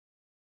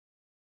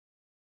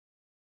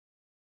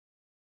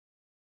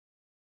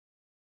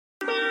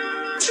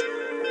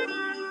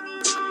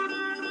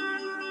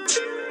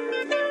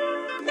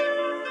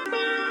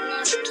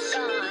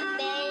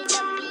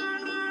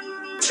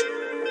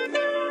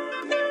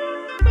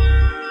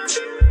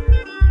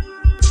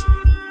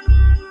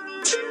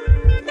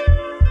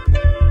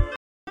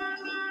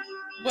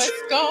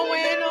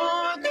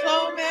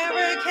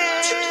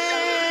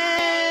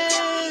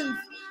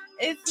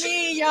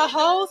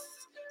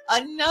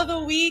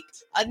week,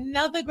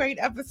 another great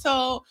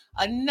episode,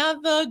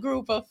 another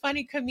group of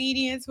funny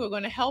comedians who are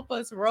going to help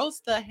us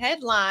roast the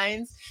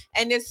headlines.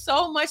 And there's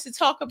so much to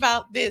talk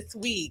about this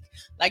week.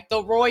 Like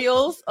the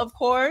Royals, of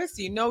course.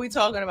 You know we're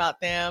talking about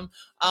them.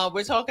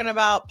 We're talking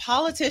about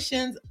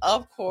politicians,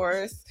 of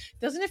course.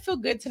 Doesn't it feel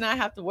good to not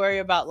have to worry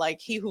about like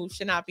he who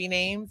should not be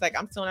named? Like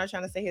I'm still not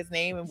trying to say his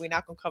name, and we're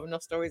not going to cover no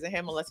stories of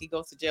him unless he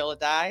goes to jail or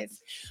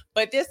dies.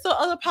 But there's still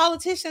other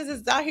politicians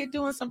that's out here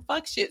doing some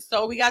fuck shit.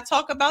 So we got to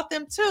talk about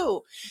them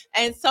too.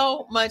 And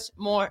so much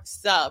more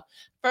stuff.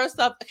 First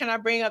up, can I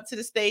bring up to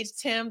the stage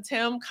Tim?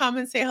 Tim, come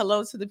and say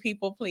hello to the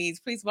people, please.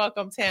 Please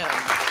welcome Tim. Hey,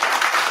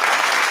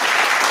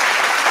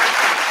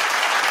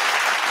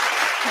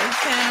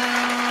 Tim.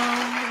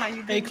 How you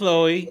doing? Hey,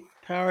 Chloe.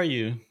 How are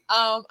you?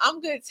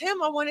 I'm good.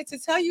 Tim, I wanted to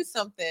tell you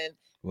something.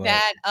 What?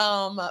 That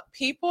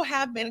people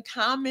have been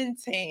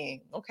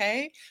commenting,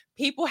 okay?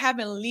 People have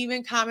been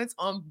leaving comments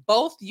on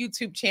both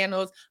YouTube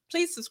channels.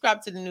 Please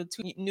subscribe to the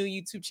new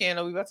YouTube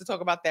channel. We're about to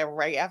talk about that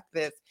right after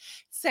this.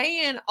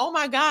 Saying, oh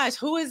my gosh,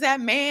 who is that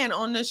man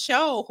on the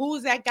show? Who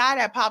is that guy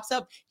that pops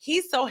up?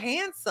 He's so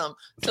handsome.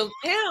 So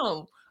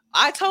Tim,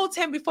 I told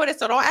Tim before this,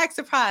 so don't act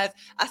surprised.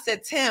 I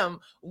said,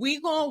 Tim,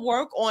 we gonna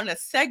work on a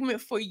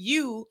segment for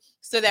you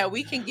so that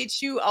we can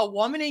get you a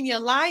woman in your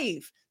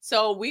life.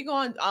 So we're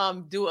going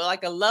to do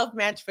like a love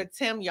match for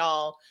Tim,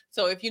 y'all.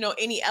 So if you know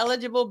any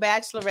eligible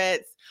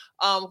bachelorettes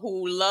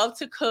who love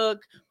to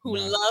cook, who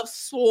love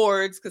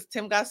swords, because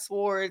Tim got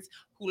swords,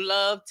 who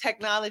love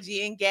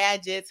technology and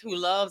gadgets, who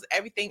loves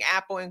everything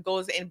Apple and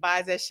goes and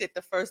buys that shit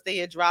the first day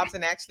it drops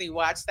and actually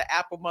watch the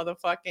Apple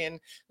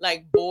motherfucking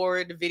like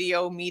board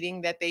video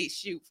meeting that they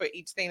shoot for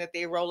each thing that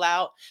they roll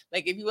out.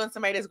 Like if you want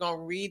somebody that's going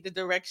to read the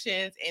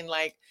directions and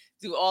like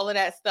do all of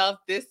that stuff,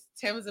 this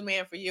Tim is a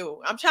man for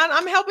you.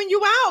 I'm helping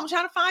you out. I'm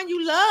trying to find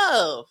you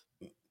love.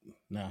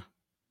 Nah.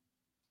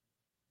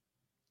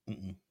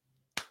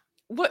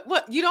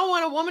 What? You don't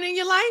want a woman in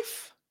your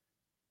life?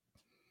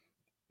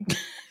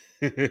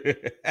 No.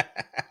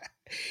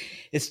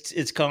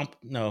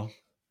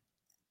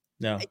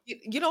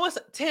 You know what,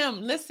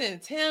 Tim? Listen,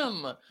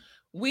 Tim.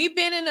 We've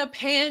been in a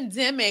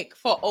pandemic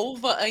for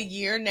over a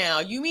year now.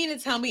 You mean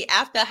to tell me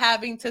after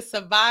having to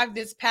survive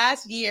this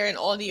past year and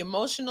all the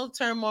emotional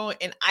turmoil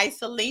and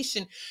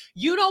isolation,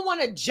 you don't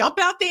want to jump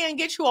out there and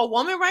get you a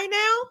woman right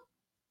now?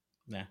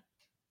 Nah.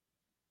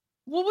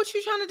 Well, what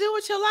you trying to do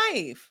with your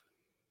life?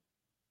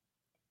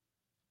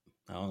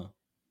 I don't know.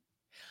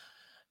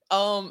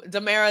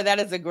 Damara,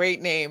 that is a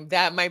great name.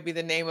 That might be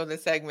the name of the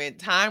segment.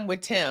 Time with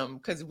Tim,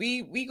 because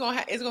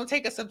it's gonna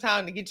take us some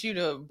time to get you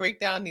to break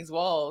down these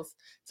walls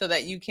so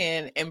that you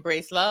can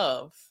embrace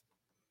love.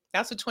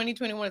 That's what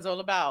 2021 is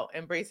all about,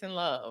 embracing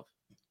love.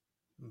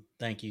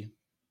 Thank you.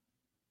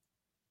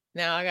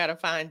 Now I gotta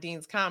find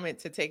Dean's comment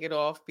to take it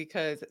off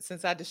because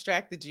since I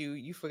distracted you,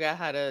 you forgot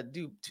how to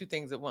do two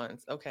things at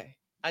once. Okay,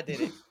 I did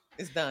it.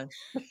 It's done.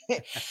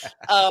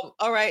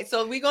 All right.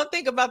 So we're gonna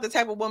think about the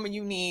type of woman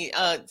you need,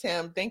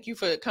 Tim. Thank you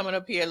for coming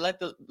up here. Let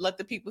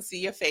the people see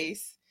your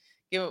face.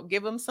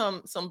 Give them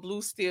some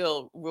blue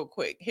steel real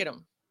quick. Hit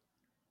them.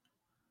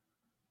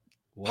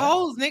 What?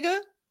 Pose, nigga.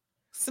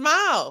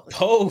 Smile.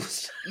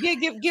 Pose. Yeah,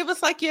 give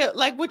us like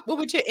what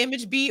would your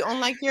image be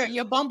on like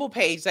your Bumble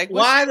page? Like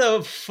why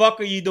the fuck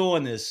are you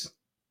doing this?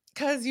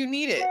 Because you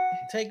need it.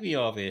 Take me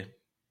off here.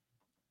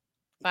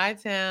 Bye,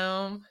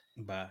 Tim.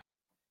 Bye.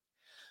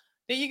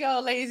 There you go,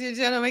 ladies and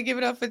gentlemen. Give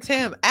it up for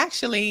Tim.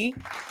 Actually,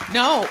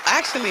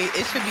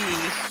 it should be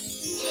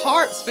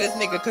hearts for this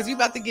nigga because you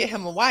about to get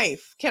him a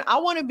wife. I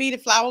want to be the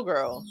flower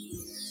girl.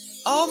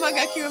 Oh my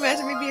God, can you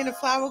imagine me being the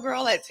flower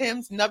girl at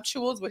Tim's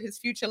nuptials with his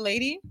future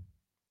lady?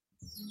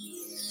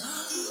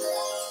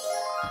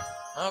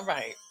 All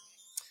right.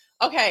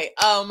 Okay,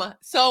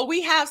 so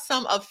we have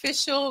some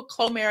official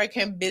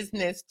Clomerican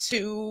business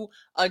to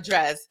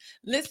address.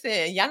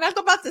 Listen, y'all not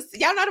about to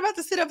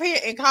sit up here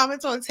and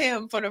comment on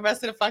Tim for the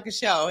rest of the fucking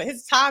show.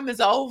 His time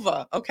is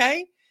over,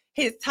 okay?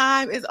 His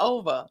time is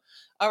over.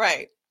 All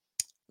right,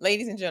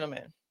 ladies and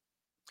gentlemen,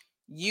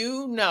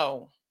 you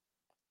know,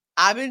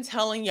 I've been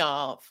telling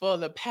y'all for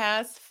the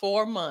past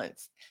 4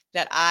 months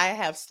that I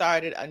have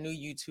started a new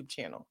YouTube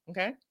channel,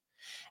 okay?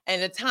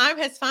 And the time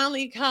has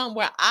finally come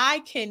where I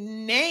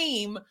can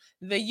name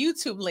the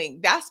YouTube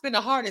link. That's been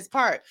the hardest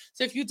part.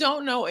 So if you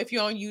don't know, if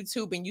you're on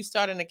YouTube and you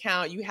start an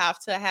account, you have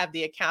to have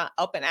the account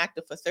up and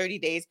active for 30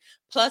 days,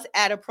 plus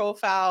add a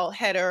profile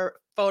header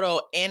photo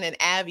and an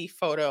Avi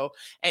photo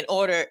and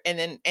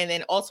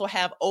then also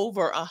have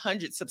over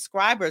 100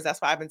 subscribers.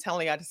 That's why I've been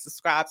telling y'all to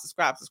subscribe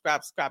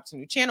to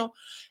new channel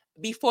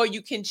before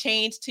you can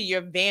change to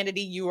your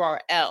vanity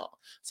URL.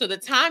 So the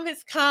time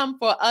has come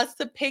for us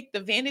to pick the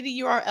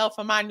vanity URL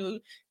for my new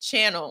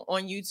channel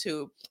on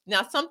YouTube.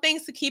 Now, some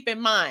things to keep in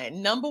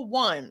mind. Number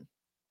one,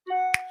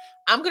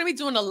 I'm going to be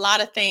doing a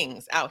lot of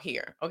things out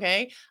here,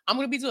 okay? I'm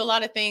going to be doing a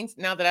lot of things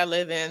now that I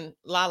live in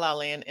La La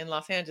Land in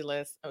Los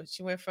Angeles. Oh,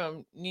 she went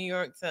from New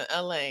York to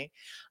LA.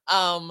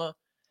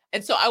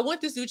 And so I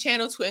want this new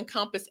channel to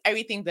encompass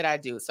everything that I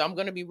do. So I'm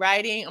going to be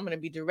writing, I'm going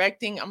to be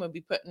directing, I'm going to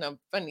be putting up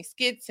funny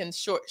skits and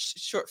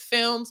short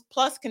films,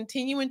 plus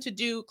continuing to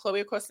do Chloe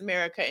Across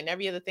America and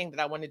every other thing that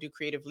I want to do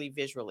creatively,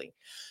 visually.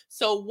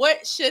 So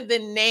what should the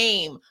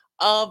name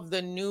of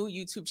the new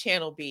YouTube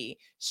channel be?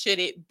 Should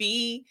it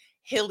be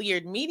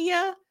Hilliard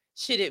Media?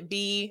 Should it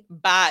be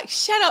by,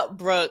 shut up,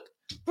 Brooke.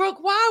 Brooke,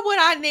 why would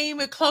I name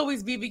it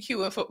Chloe's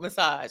BBQ and Foot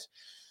Massage?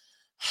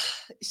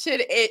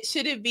 Should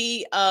it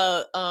be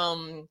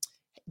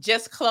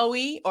just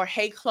Chloe or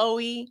Hey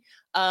Chloe?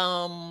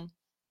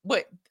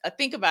 What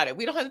think about it.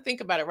 We don't have to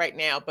think about it right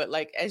now, but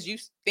like as you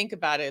think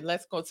about it,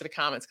 let's go to the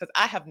comments because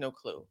I have no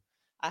clue.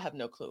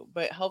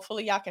 But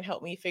hopefully y'all can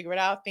help me figure it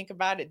out. Think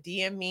about it.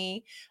 DM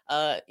me,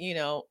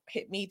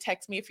 hit me,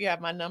 text me if you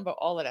have my number,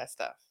 all of that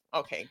stuff.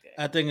 Okay, good.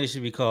 I think it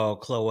should be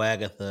called Chloe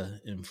Agatha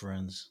and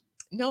Friends.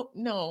 No.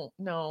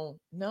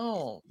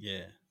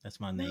 Yeah, that's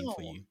my name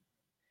for you.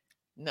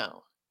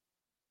 No.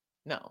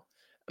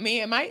 I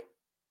mean, it might.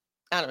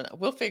 I don't know.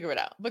 We'll figure it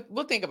out, but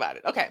we'll think about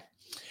it. Okay.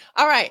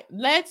 All right.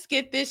 Let's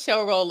get this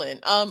show rolling.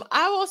 I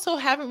also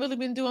haven't really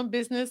been doing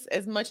business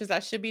as much as I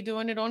should be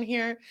doing it on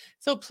here.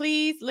 So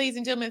please, ladies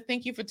and gentlemen,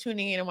 thank you for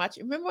tuning in and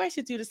watching. Remember, I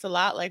should do this a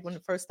lot, like when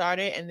it first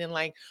started, and then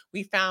like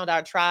we found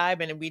our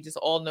tribe and we just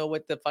all know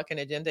what the fucking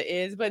agenda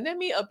is. But let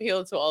me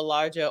appeal to a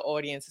larger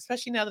audience,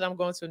 especially now that I'm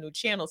going to a new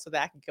channel so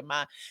that I can get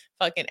my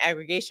fucking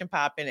aggregation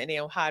popping and they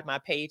don't hide my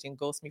page and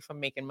ghost me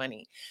from making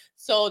money.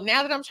 So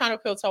now that I'm trying to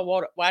appeal to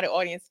a wider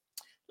audience,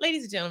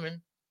 ladies and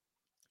gentlemen,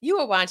 you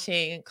are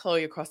watching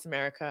Chloe Across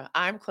America.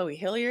 I'm Chloe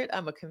Hilliard.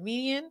 I'm a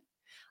comedian,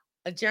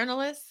 a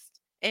journalist,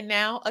 and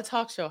now a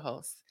talk show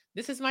host.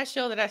 This is my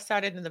show that I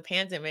started in the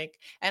pandemic,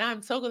 and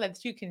I'm so glad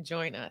that you can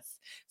join us.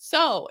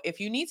 So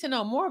if you need to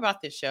know more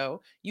about this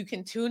show, you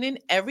can tune in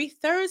every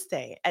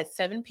Thursday at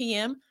 7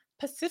 p.m.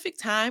 Pacific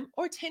time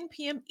or 10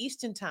 p.m.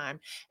 Eastern time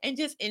and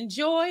just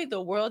enjoy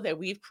the world that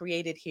we've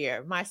created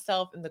here,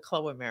 myself and the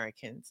Chloe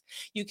Americans.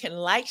 You can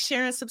like,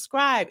 share, and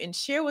subscribe and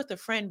share with a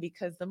friend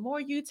because the more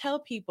you tell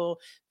people,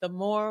 the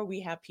more we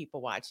have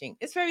people watching.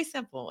 It's very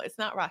simple. It's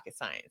not rocket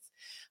science.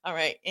 All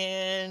right.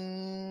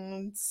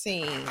 And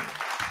scene.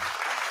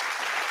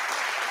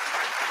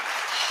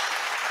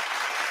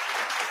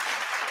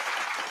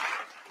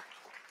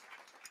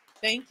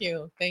 Thank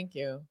you.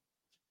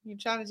 You're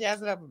trying to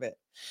jazz it up a bit.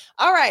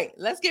 All right,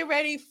 let's get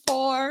ready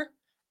for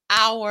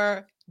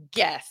our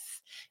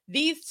guests.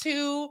 These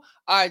two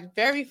are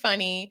very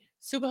funny,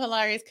 super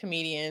hilarious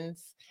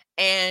comedians.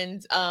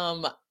 And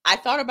I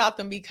thought about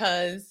them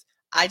because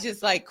I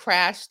just like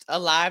crashed a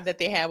live that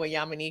they had with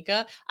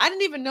Yamanika. I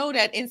didn't even know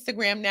that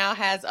Instagram now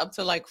has up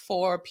to like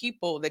 4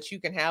 people that you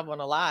can have on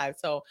a live.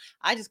 So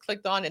I just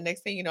clicked on it.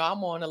 Next thing you know,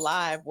 I'm on a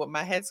live with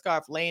my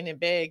headscarf laying in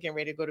bed, getting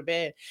ready to go to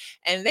bed.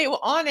 And they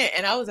were on it.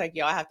 And I was like,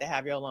 yo, I have to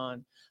have y'all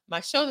on my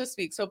show this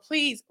week. So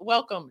please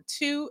welcome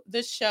to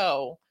the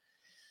show.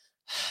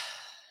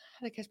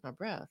 How did I catch my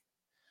breath?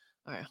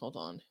 All right, hold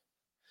on.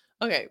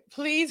 Okay,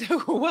 please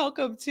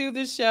welcome to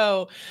the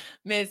show,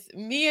 Miss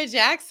Mia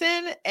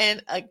Jackson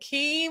and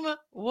Akeem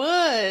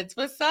Woods.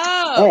 What's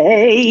up?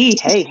 Hey,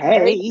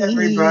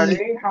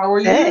 everybody. How are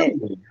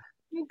you?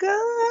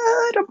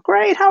 Good. I'm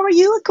great. How are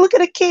you? Look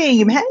at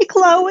Akeem. Hey,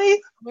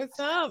 Chloe. What's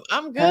up?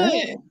 I'm good.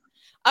 Hey.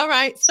 All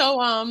right.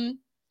 So,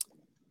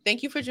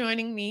 thank you for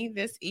joining me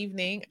this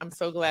evening. I'm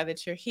so glad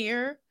that you're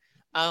here.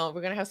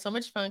 We're gonna have so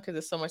much fun because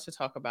there's so much to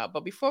talk about.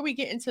 But before we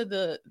get into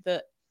the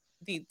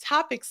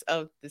topics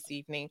of this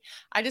evening,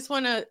 I just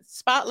want to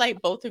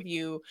spotlight both of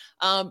you.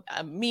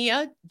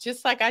 Mia,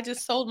 just like I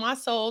just sold my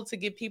soul to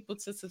get people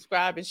to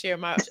subscribe and share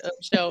my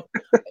show,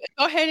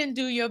 go ahead and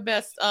do your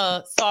best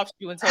soft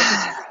shoe and tell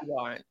people who you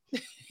aren't.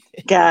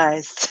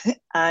 Guys,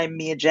 I'm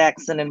Mia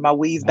Jackson and my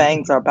weave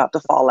bangs are about to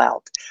fall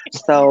out.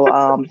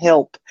 So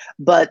help.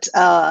 But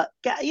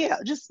yeah,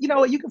 just you know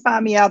what, you can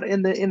find me out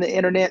in the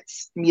internet,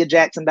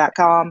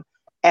 MiaJackson.com,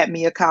 at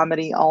Mia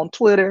Comedy on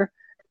Twitter,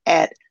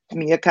 at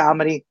Mia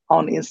Comedy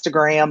on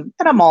Instagram,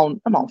 and I'm on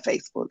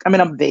Facebook. I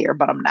mean, I'm there,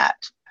 but I'm not.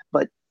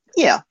 But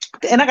yeah,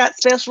 and I got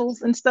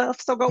specials and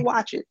stuff, so go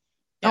watch it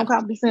on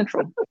Comedy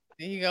Central.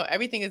 There you go.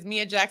 Everything is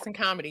Mia Jackson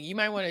Comedy. You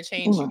might want to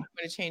change. You might want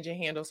to change your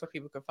handle so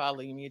people can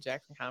follow you, Mia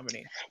Jackson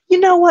Comedy. You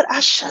know what?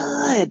 I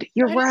should.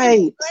 You're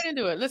right. Try to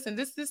do it. Listen,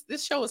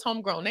 this show is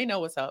homegrown. They know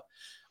what's up.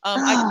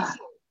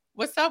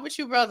 What's up with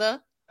you,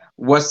 brother?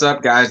 What's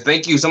up, guys?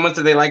 Thank you. Someone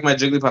said they like my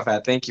Jigglypuff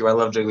hat. Thank you. I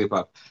love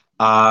Jigglypuff.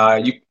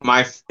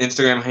 My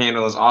Instagram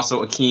handle is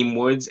also Akeem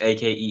Woods,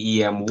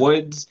 AKEEM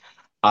Woods.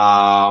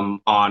 On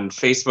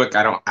Facebook,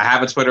 I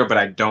have a Twitter, but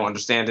I don't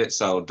understand it,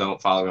 so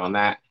don't follow me on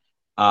that.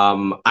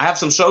 I have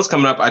some shows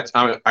coming up.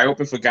 I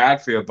opened for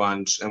Godfrey a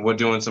bunch, and we're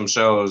doing some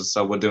shows.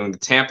 So we're doing the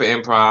Tampa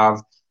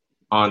Improv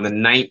on the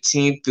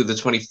 19th through the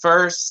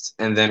 21st,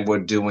 and then we're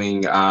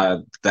doing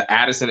the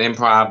Addison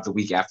Improv the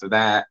week after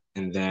that,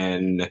 and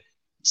then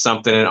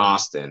something in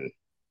Austin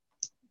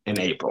in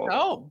April.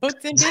 Oh,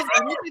 booked and busy.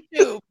 Look at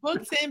you.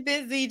 Booked and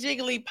busy,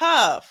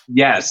 Jigglypuff.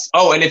 Yes.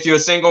 Oh, and if you're a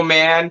single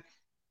man,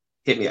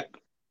 hit me up.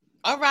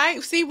 All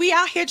right. See, we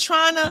out here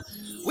trying to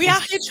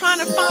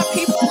find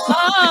people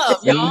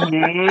love, y'all.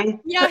 Mhm.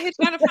 We out here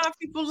trying to find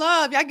people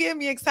love. Y'all getting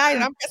me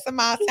excited. I'm pressing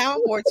my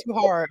soundboard too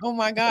hard. Oh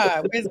my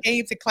God. Where's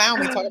Gabe to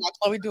clown me talking about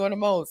Chloe doing the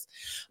most?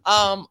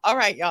 All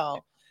right,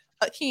 y'all.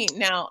 Akeem,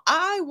 now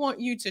I want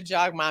you to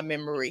jog my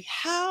memory.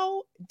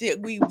 How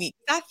did we meet?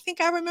 I think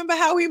I remember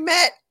how we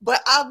met,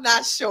 but I'm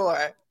not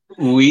sure.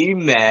 We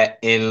met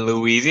in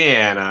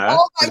Louisiana.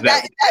 Oh my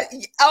God.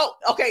 Oh,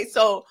 okay.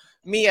 So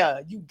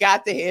Mia, you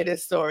got to hear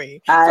this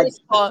story.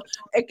 First of all,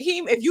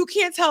 Akeem, if you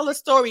can't tell the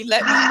story,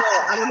 let me know.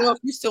 I don't know if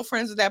you're still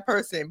friends with that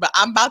person, but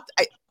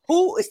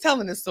who is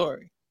telling the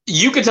story?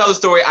 You can tell the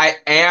story.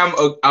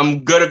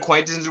 I'm good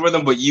acquaintances with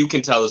him, but you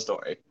can tell the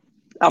story.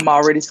 I'm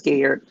already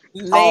scared.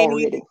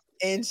 Ladies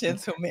and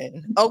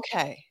gentlemen.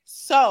 Okay.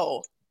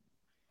 So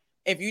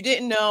if you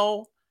didn't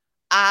know,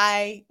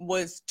 I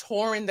was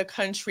touring the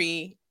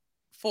country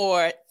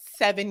for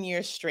 7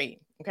 years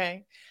straight.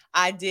 Okay.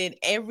 I did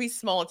every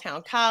small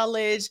town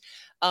college,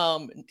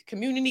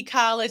 community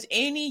college,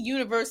 any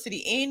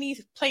university, any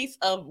place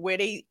of where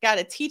they got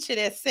a teacher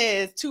that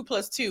says 2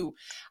 + 2.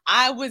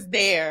 I was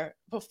there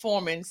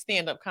performing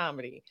stand-up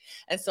comedy.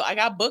 And so I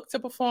got booked to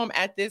perform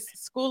at this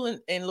school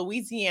in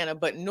Louisiana,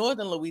 but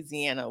Northern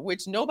Louisiana,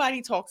 which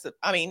nobody talks about.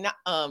 I mean,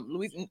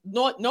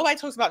 nobody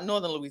talks about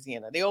Northern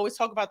Louisiana. They always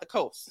talk about the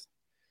coast,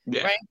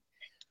 right?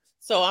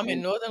 So I'm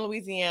in Northern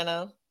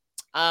Louisiana.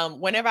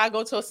 Whenever I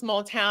go to a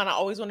small town, I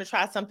always want to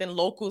try something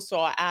local. So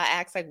I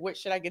asked, like, what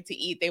should I get to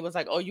eat? They was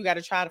like, oh, you got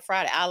to try the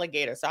fried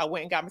alligator. So I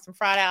went and got me some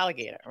fried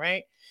alligator,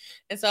 right?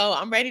 And so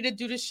I'm ready to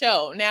do the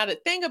show. Now, the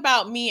thing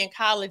about me in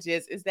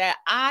colleges is that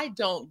I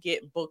don't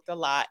get booked a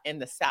lot in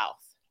the South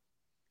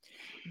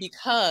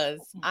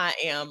because I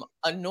am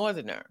a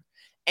Northerner.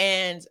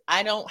 And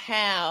I don't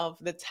have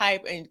the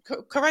type, and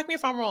correct me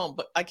if I'm wrong,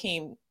 but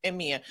Akeem and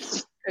Mia,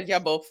 because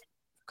y'all both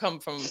come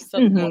from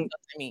Southern more than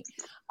me.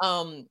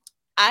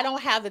 I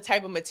don't have the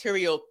type of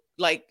material,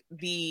 like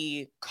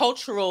the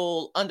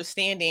cultural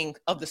understanding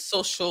of the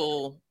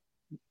social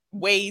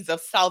ways of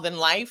Southern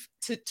life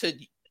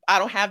I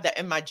don't have that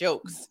in my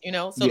jokes,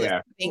 So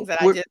there's things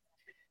that I just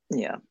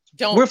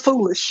don't. We're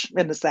foolish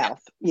in the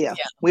South. Yeah.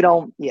 We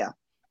don't. Yeah.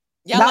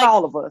 Y'all not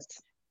all of us.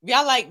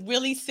 Y'all like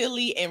really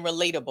silly and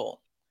relatable.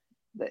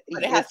 But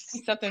it has to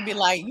be something. Be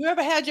like, you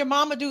ever had your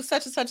mama do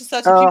such and such and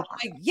such? And people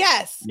like,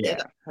 yes.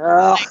 Yeah.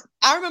 Like,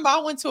 I remember I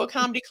went to a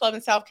comedy club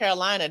in South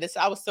Carolina.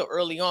 I was still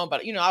early on,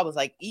 but I was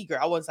like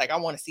eager. I was like, I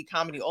want to see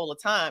comedy all the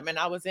time. And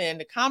I was in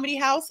the Comedy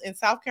House in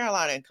South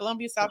Carolina, in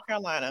Columbia, South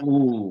Carolina.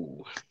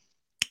 Ooh.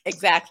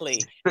 Exactly.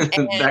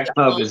 And, that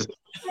club is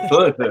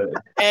good.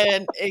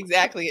 And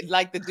exactly,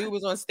 like the dude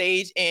was on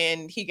stage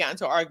and he got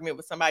into an argument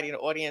with somebody in the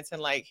audience and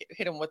like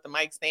hit him with the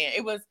mic stand.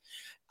 It was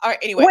all right.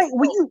 Anyway,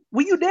 wait,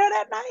 were you there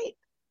that night?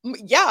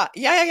 Yeah.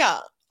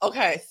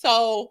 Okay,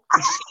 so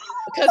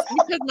because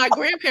my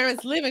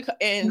grandparents live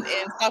in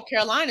South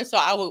Carolina,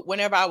 so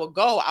whenever I would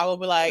go, I would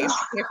be like, if I'm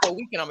here for a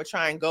weekend, I'm gonna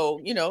try and go,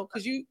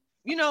 because when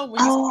you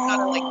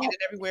kind of like get it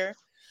everywhere.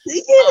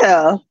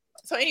 Yeah.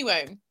 So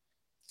anyway,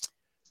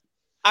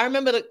 I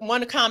remember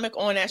one comic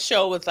on that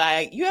show was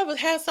like, "You ever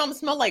had something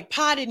smell like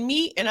potted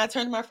meat?" And I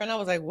turned to my friend, I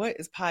was like, "What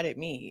is potted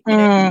meat?"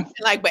 And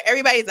but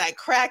everybody's like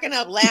cracking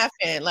up,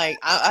 laughing. Like,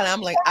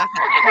 I'm like,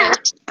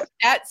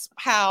 that's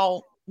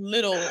how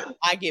little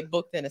I get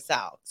booked in the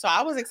South. So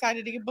I was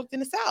excited to get booked in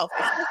the South,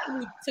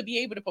 especially to be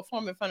able to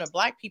perform in front of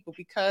Black people,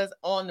 because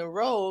on the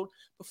road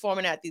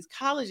performing at these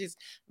colleges,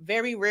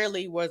 very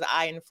rarely was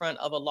I in front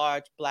of a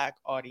large Black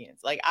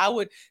audience. Like I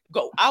would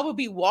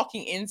be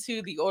walking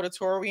into the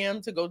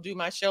auditorium to go do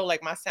my show,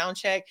 like my sound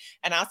check,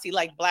 and I'll see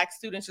like Black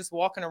students just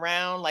walking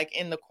around like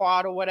in the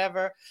quad or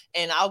whatever,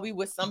 and I'll be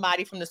with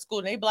somebody from the school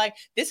and they be like,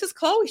 "This is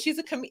Chloe, she's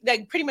a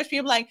like pretty much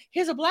people like,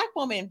 here's a Black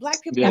woman,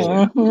 Black people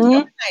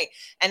tonight,"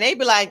 and they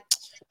be like,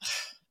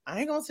 "I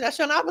ain't gonna see that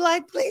show," and I'll be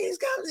like, "Please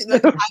come."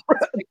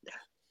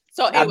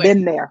 So anyway, I've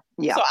been there.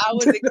 Yeah. So I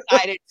was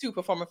excited to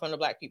perform in front of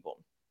Black people.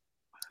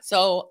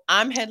 So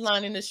I'm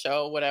headlining the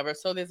show, whatever.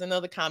 So there's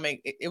another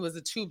comic. It was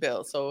a 2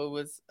 bill. So it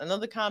was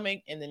another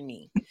comic and then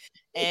me.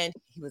 And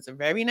he was a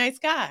very nice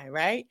guy,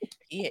 right?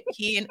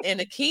 He and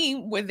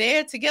Akeem were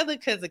there together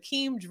because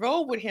Akeem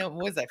drove with him,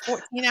 was like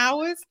 14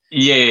 hours?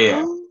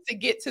 Yeah. To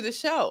get to the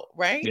show,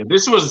 right? Yeah,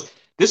 this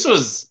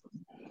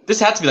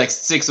had to be like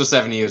 6 or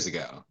 7 years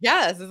ago.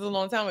 Yes, this is a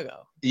long time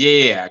ago.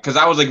 Yeah, because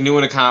I was like new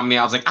in the comedy.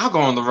 I was like, I'll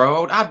go on the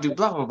road. I'll do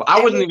blah, blah, blah. I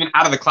wasn't even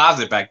out of the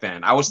closet back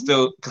then. I was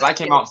still, because I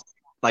came out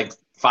like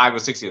 5 or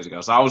 6 years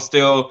ago. So I was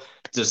still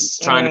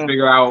just trying to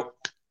figure out,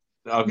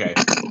 okay.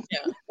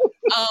 Yeah.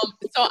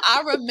 So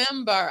I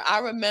remember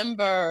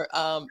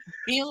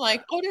being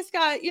like, oh, this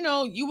guy,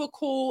 you were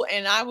cool.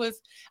 And I was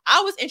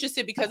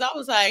interested because I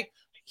was like,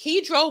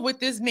 he drove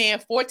with this man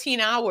 14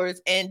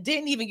 hours and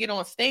didn't even get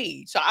on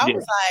stage. So I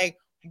was like,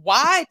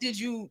 why did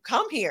you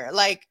come here?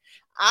 Like,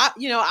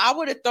 I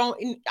would have thrown,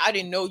 I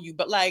didn't know you,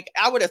 but like,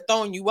 I would have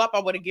thrown you up. I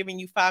would have given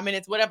you 5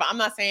 minutes, whatever. I'm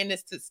not saying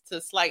this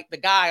to slight the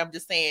guy. I'm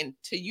just saying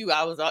to you,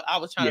 I was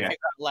trying to figure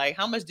out, like,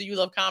 how much do you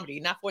love comedy?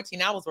 Not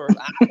 14 hours worth.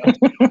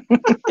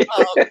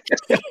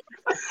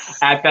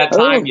 At that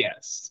time,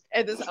 yes.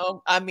 At this,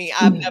 I mean,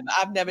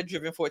 I've never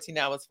driven 14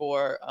 hours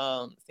for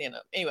stand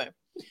up. Anyway,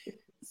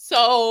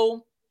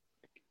 so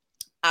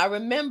I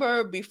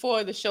remember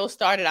before the show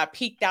started, I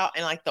peeked out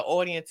and like the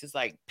audience is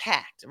like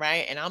packed,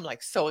 right? And I'm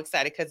like so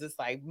excited because it's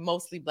like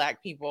mostly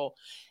Black people.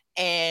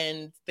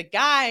 And the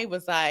guy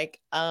was like,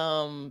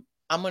 I'm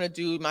gonna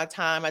do my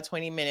time at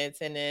 20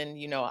 minutes and then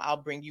I'll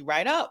bring you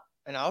right up.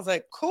 And I was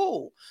like,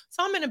 cool.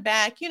 So I'm in the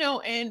back,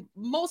 and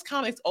most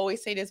comics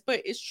always say this,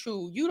 but it's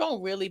true. You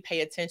don't really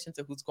pay attention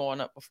to who's going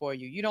up before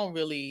you. You don't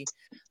really,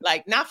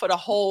 like, not for the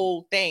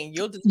whole thing.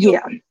 You'll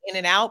in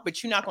and out,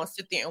 but you're not going to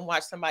sit there and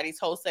watch somebody's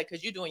whole set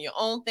because you're doing your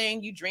own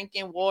thing. You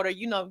drinking water,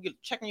 you're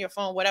checking your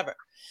phone, whatever.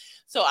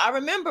 So I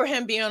remember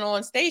him being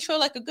on stage for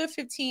like a good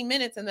 15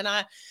 minutes. And then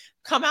I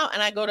come out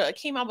and I go to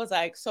Akeem. I was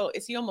like, so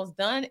is he almost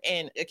done?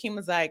 And Akeem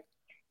was like,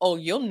 oh,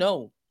 you'll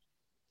know.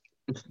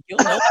 You'll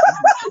know.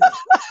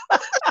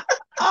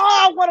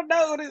 Oh, I want to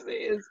know who this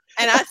is.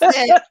 And I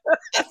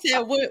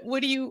said,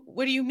 what do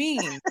you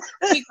mean?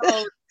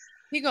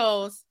 He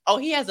goes, oh,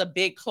 he has a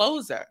big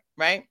closer,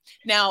 right?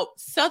 Now,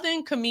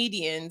 Southern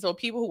comedians or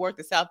people who work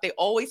the South, they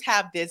always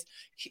have this.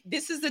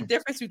 This is the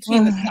difference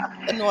between the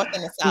South, the North,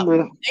 and the South.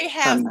 They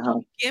have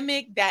some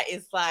gimmick that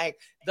is like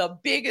the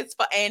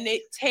biggest, and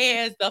it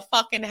tears the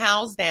fucking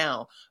house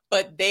down.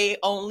 But they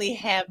only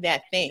have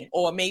that thing,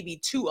 or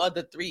maybe 2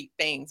 other 3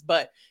 things.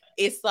 But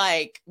it's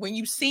like when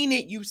you've seen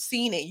it, you've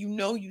seen it.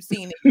 You've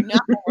seen it. You're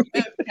not gonna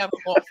remember, you're never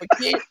gonna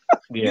forget.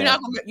 Yeah.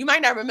 You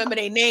might not remember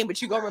their name,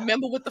 but you're gonna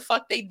remember what the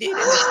fuck they did.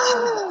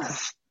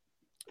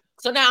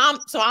 So now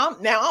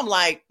I'm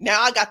like,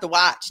 now I got to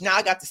watch. Now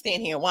I got to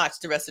stand here and watch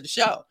the rest of the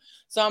show.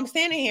 So I'm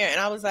standing here and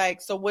I was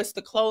like, so what's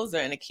the closer?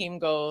 And Akeem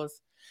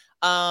goes,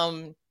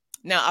 now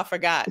I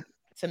forgot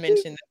to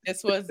mention that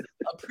this was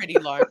a pretty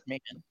large man,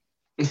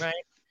 right?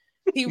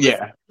 He was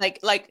like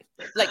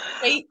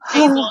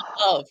Faison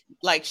Love,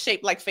 like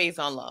shaped like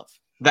Faison Love.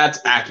 That's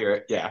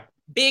accurate, yeah.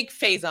 Big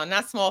Faison,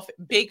 not small,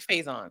 big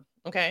Faison.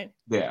 Okay.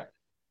 Yeah.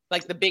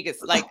 Like the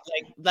biggest, like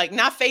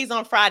not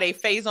Faison Friday,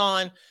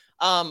 Faison,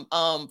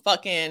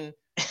 fucking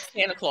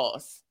Santa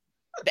Claus,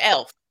 the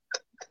elf.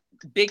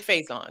 Big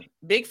Faison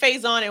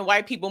and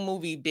white people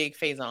movie. Big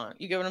Faison.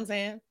 You get what I'm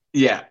saying?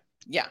 Yeah.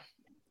 Yeah.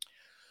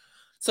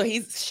 So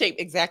he's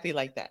shaped exactly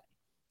like that.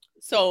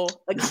 So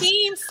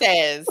Akeem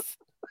says.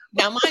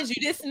 Now, mind you,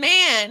 this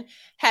man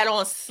had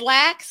on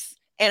slacks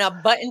and a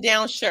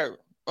button-down shirt,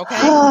 okay?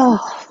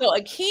 So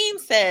Akeem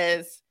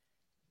says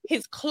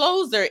his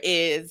closer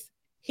is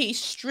he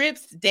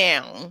strips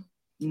down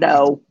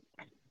to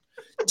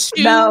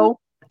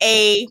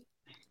a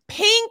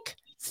pink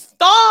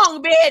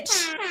thong,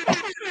 bitch.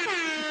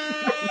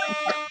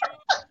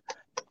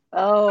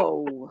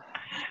 Oh,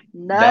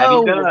 no. That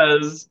he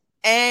does.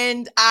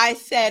 And I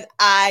said,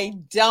 I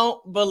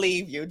don't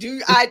believe you.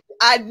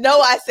 I know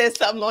I said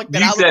something like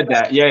that. You said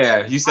that.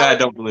 Yeah. You said I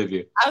don't believe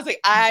you. I was like,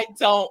 I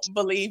don't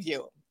believe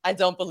you. I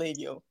don't believe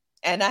you.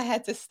 And I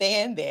had to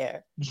stand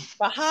there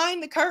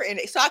behind the curtain.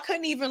 So I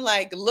couldn't even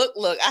like look.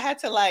 I had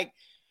to like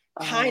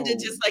kind of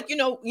just like,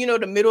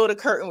 the middle of the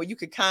curtain where you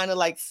could kind of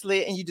like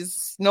slit and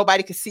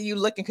nobody could see you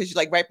looking because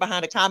you're like right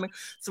behind the comic.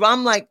 So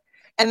I'm like,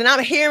 and then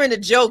I'm hearing the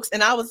jokes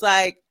and I was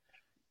like,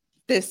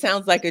 this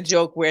sounds like a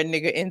joke where a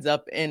nigga ends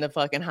up in a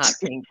fucking hot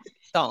pink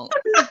thong.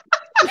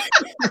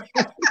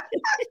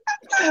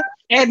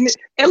 and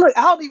look,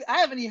 I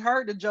haven't even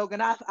heard the joke,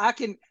 and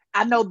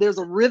I know there's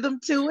a rhythm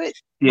to it,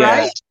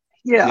 right?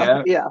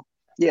 Yeah.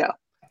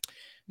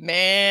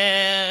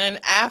 Man,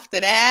 after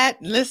that,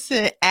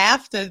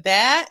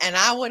 and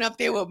I went up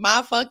there with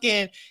my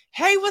fucking,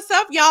 hey, what's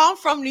up, y'all? I'm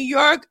from New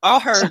York. I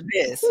heard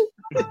this.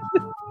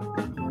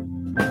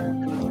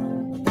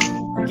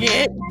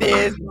 Get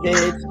this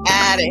bitch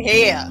out of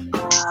here.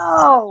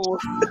 Oh.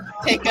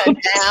 Take her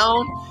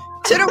down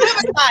to the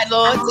riverside,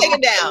 Lord. Take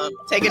it down.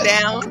 Take it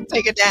down.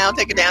 Take it down.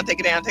 Take it down. Take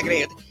it down. Take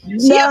it down.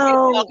 She up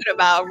talking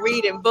about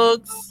reading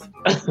books.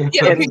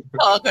 People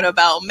talking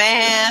about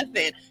math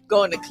and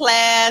going to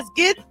class.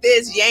 Get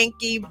this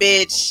Yankee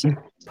bitch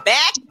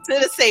back to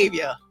the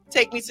Savior.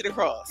 Take me to the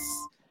cross.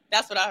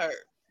 That's what I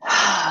heard.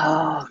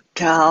 Oh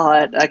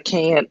God, I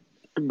can't.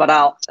 But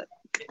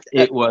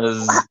It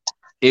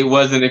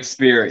was an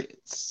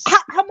experience.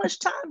 How much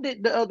time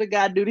did the other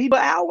guy do? Did he do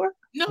an hour?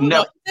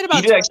 No. He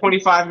did like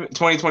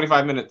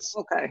 25 minutes.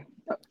 Okay.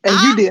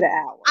 And you did an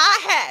hour. I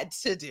had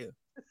to do.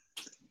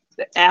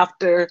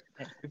 After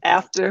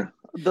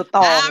the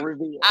thong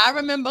reveal. I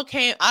remember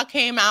I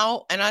came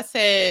out and I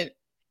said,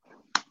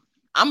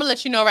 I'm going to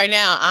let you know right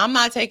now, I'm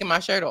not taking my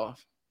shirt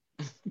off.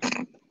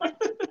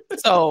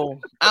 So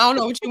I don't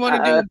know what you want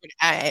to do, but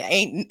I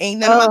ain't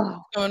none of my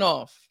going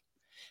off.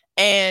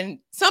 And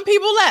some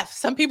people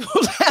left.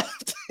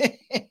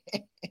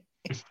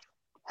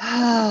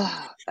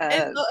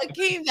 And so,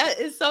 Akeem, that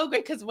is so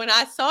great because when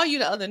I saw you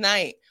the other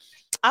night,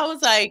 I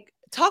was like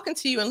talking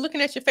to you and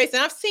looking at your face.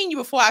 And I've seen you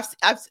before.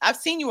 I've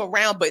seen you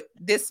around, but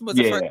this was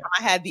the first time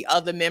I had the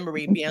other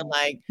memory being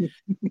like, I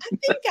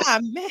think I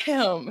met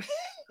him.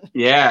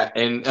 Yeah,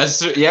 and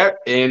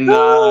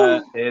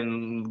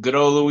in good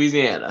old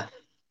Louisiana.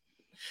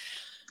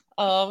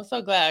 Oh, I'm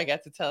so glad I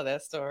got to tell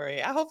that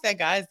story. I hope that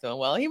guy's doing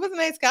well. He was a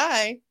nice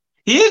guy.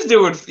 He is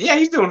doing, yeah,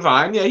 he's doing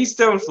fine. Yeah, he's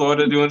still in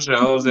Florida doing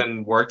shows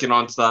and working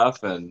on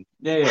stuff, and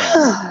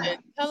yeah.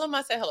 Tell him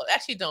I said hello.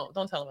 Actually, don't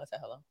tell him I said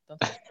hello. Don't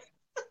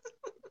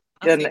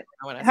tell him.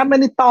 How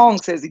many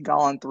thongs has he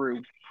gone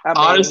through?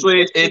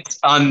 Honestly, it's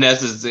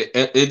unnecessary.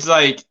 It's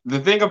like the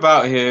thing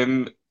about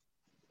him.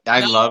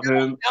 I love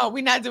him. No,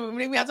 we're not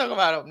talking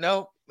about him.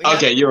 No.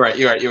 Okay, you're right.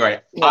 Yeah,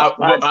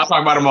 I'll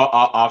talk about him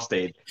off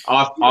stage,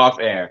 off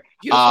air.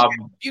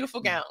 Beautiful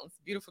gowns.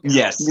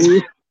 Yes.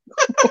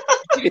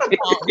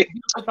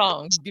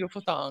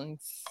 Beautiful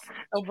thongs.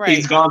 So bright.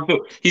 He's gone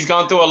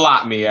through a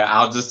lot, Mia.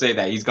 I'll just say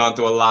that he's gone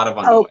through a lot of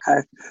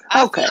underwear.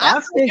 Okay.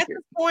 At this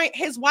point,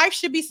 his wife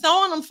should be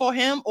sewing them for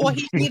him, or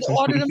he need to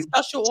order them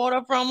special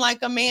order from like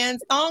a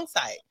man's thong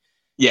site.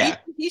 Yeah,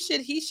 he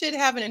should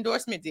have an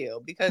endorsement deal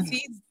because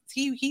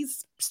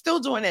he's still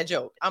doing that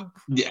joke. I'm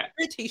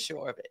pretty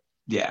sure of it.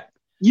 Yeah.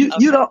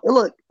 You don't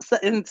look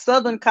in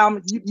Southern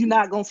comedy. You're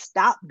not gonna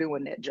stop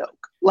doing that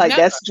joke. Like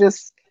that's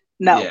just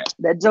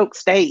that joke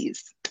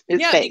stays.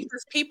 It stays.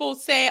 Because people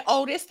say,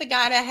 "Oh, this the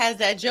guy that has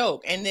that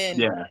joke," and then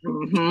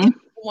people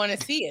want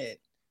to see it.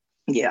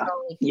 Yeah,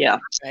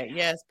 Right.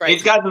 Yes, right.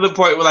 It's got to the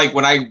point where, like,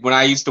 when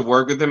I used to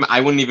work with him,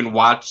 I wouldn't even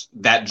watch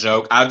that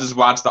joke. I'll just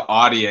watch the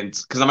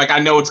audience because I'm like, I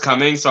know it's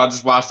coming, so I'll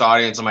just watch the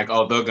audience. I'm like,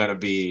 oh, they're gonna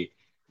be,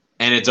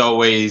 and it's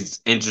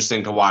always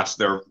interesting to watch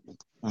their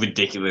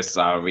ridiculous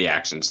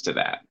reactions to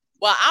that.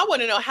 Well, I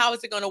want to know how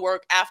is it going to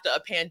work after a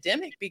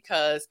pandemic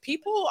because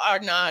people are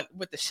not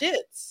with the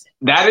shits.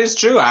 That is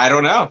true. I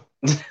don't know,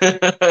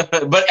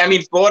 but I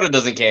mean, Florida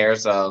doesn't care,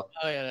 so.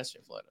 Oh yeah, that's true.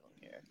 Florida don't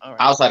care. All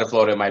right. Outside of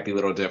Florida, it might be a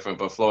little different,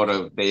 but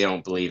Florida, they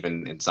don't believe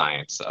in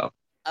science, so.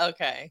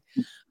 Okay.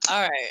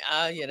 All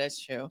right. Yeah,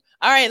 that's true.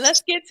 All right,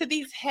 let's get to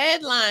these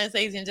headlines,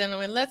 ladies and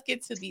gentlemen. Let's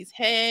get to these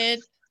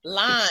headlines.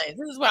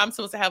 This is where I'm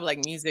supposed to have like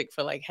music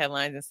for like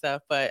headlines and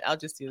stuff, but I'll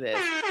just do this.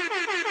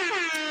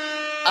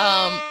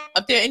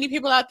 If there any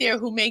people out there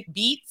who make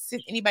beats,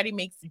 if anybody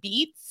makes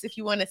beats, if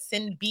you want to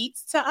send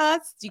beats to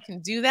us, you can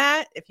do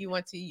that. If you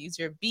want to use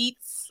your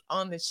beats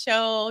on the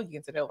show, you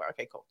can send it over.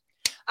 Okay, cool.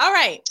 All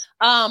right.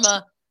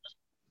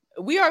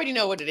 We already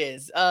know what it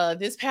is.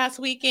 This past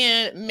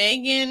weekend,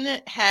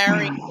 Meghan,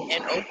 Harry,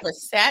 and Oprah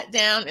sat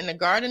down in the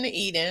Garden of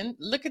Eden.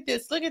 Look at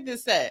this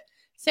set.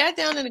 Sat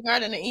down in the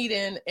Garden of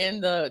Eden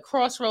in the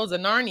crossroads of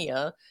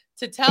Narnia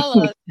to tell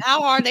us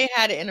how hard they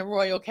had it in the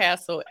royal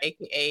castle,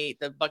 aka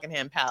the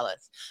Buckingham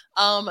Palace.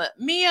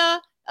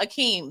 Mia,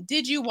 Akeem,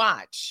 did you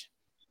watch?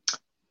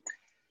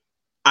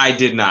 I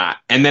did not.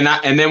 And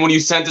then when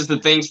you sent us the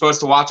things for us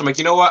to watch, I'm like,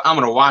 you know what? I'm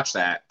gonna watch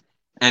that.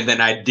 And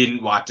then I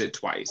didn't watch it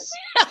twice.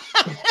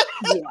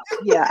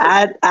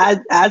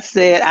 I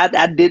said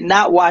I did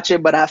not watch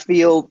it, but I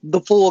feel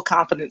the full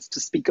confidence to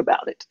speak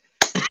about it.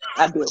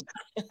 I do.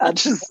 I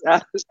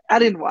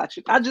didn't watch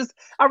it. I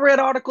read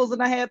articles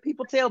and I had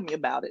people tell me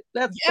about it.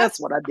 That's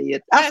what I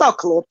did. I saw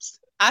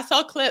clips. I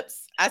saw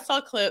clips.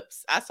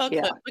 Look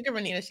at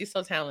Renina. She's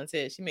so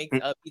talented. She makes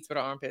beats with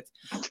her armpits.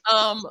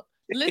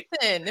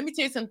 Listen, let me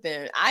tell you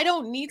something. I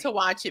don't need to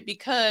watch it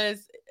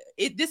because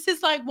this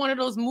is like one of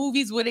those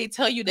movies where they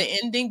tell you the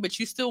ending, but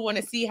you still want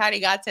to see how they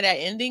got to that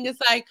ending. It's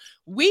like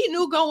we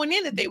knew going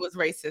in that they was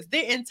racist.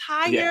 Their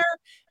entire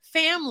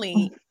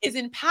family is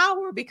in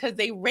power because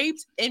they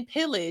raped and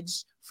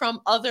pillaged from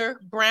other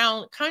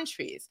brown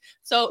countries.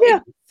 So if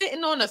you're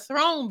sitting on a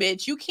throne,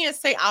 bitch, you can't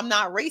say I'm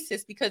not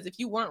racist because if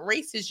you weren't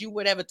racist, you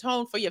would have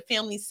atoned for your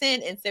family's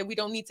sin and said we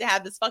don't need to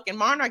have this fucking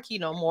monarchy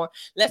no more.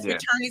 Let's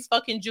return these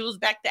fucking Jews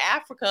back to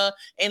Africa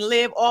and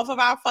live off of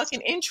our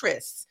fucking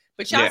interests.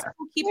 But y'all still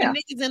keeping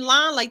niggas in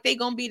line like they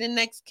gonna be the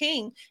next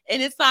king.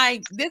 And it's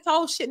like this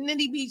whole shit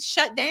need to be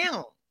shut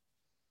down.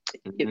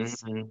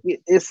 It's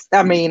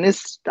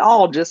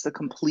all just a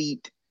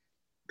complete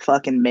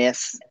fucking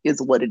mess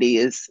is what it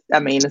is. I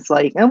mean, it's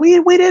like, and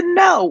we didn't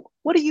know.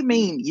 What do you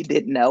mean you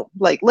didn't know?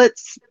 Like,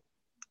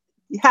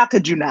 how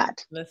could you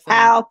not? Listen.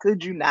 How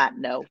could you not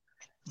know?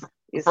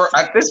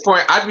 At this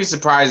point, I'd be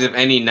surprised if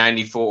any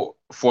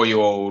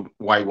 94-year-old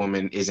white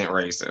woman isn't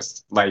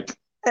racist. Like,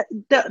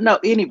 no,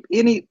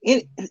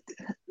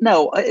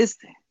 it's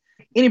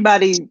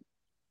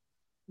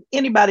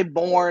anybody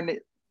born.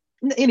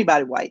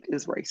 Anybody white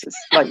is racist.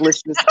 Like,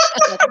 let's just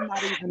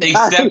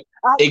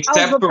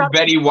except for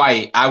Betty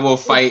White. I will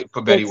fight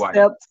for Betty White.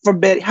 For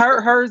Betty,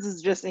 hers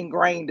is just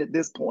ingrained at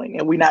this point,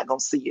 and we're not gonna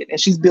see it. And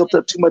she's built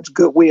up too much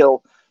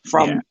goodwill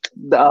from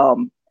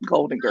the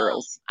Golden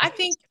Girls. I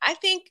think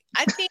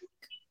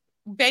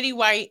Betty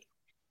White.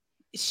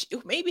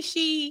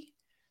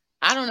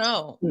 I don't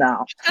know.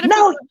 No.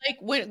 Like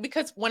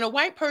because when a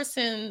white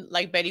person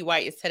like Betty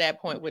White is to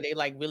that point where they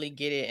like really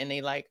get it and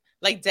they like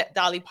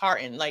Dolly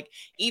Parton, like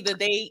either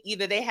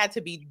they had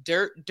to be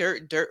dirt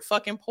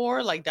fucking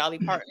poor like Dolly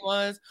Parton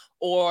was,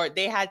 or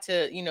they had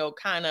to,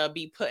 kind of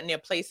be put in their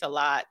place a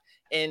lot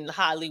in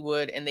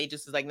Hollywood and they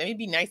just was like, let me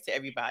be nice to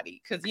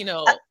everybody. Cause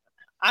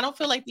I don't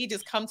feel like we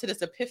just come to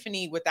this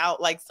epiphany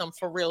without like some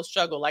for real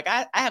struggle. Like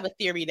I have a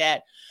theory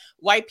that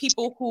white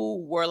people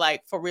who were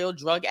like for real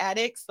drug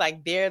addicts,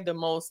 like they're the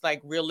most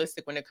like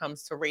realistic when it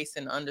comes to race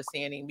and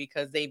understanding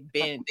because they've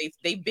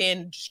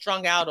been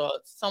strung out or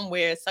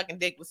somewhere sucking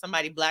dick with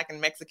somebody black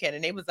and Mexican,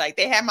 and they was like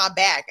they had my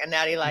back, and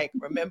now they like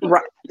remember.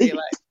 Right. They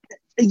like.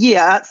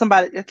 Yeah,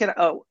 somebody can.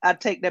 Oh, I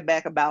take that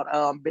back about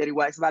Betty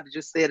White. Somebody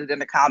just said it in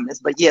the comments,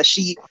 but yeah,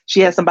 she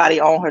had somebody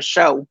on her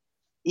show.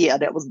 Yeah,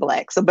 that was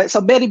black. So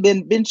Betty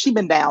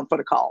been down for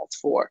the cause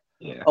for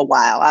a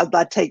while.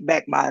 I take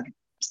back my,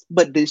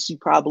 but did she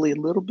probably a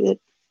little bit?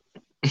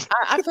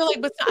 I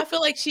feel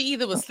like she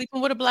either was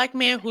sleeping with a black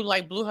man who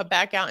like blew her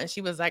back out, and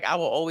she was like, "I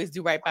will always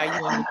do right by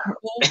you," and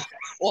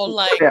or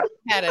like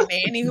had a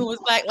nanny who was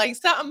like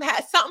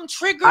something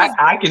triggered.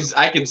 I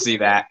can see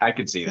that. I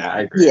can see that.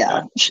 I agree.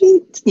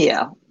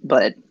 Yeah,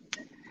 but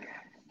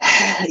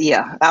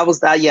yeah,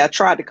 I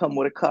tried to come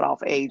with a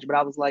cutoff age, but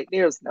I was like,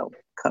 there's no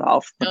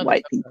cutoff for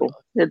white people.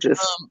 They're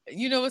just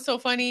you know what's so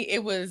funny?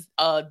 It was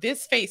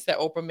this face that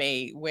Oprah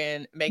made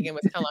when Megan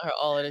was telling her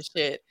all of this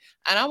shit.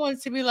 And I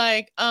wanted to be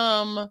like,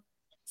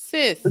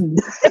 sis,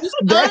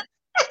 how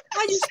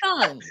you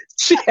son?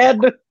 She had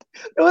that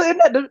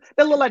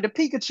looked like the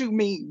Pikachu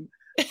meme.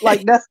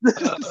 Like that's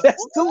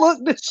the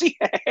look that she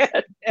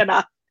had. And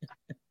I'm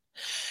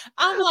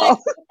like,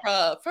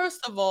 Oprah,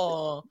 first of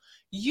all,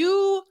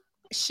 you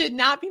should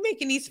not be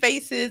making these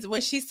faces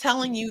when she's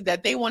telling you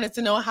that they wanted to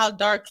know how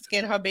dark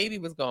skinned her baby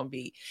was going to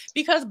be,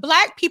 because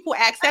black people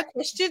ask that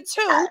question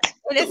too,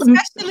 and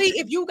especially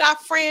if you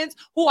got friends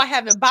who are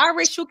having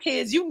biracial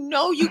kids, you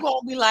know you're going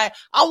to be like,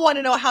 I want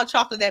to know how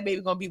chocolate that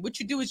baby going to be. What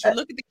you do is you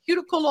look at the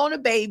cuticle on the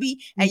baby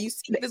and you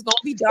see if it's going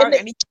to be dark,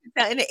 and you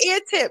in the ear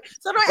tip.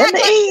 So don't act the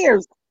like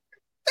ears.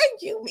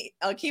 Thank you.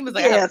 Kim was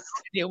like, I have to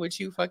deal with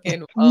you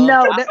fucking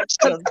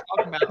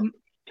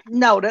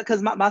no,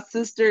 because my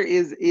sister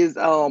is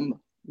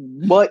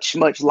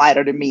much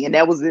lighter than me, and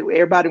that was it.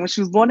 Everybody when she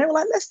was born, they were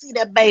like, "Let's see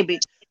that baby.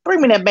 Bring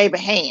me that baby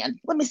hand.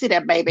 Let me see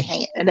that baby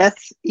hand." And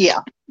that's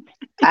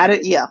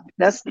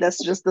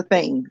that's just the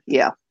thing.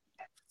 Yeah,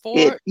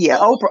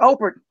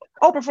 Oprah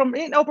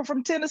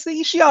from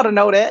Tennessee. She ought to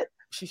know that.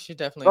 She should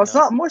definitely or know.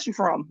 something. Where's she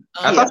from?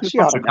 I thought she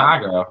was from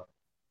Chicago.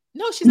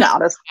 No, she's not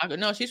from Chicago.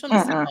 No, she's from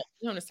the South.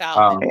 She's from the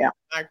South.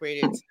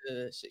 Migrated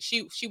to.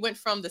 She went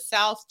from the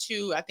South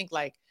to I think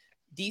like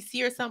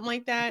DC or something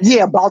like that.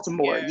 Yeah,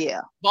 Baltimore.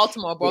 Yeah.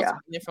 Baltimore. And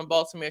then from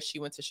Baltimore, she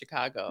went to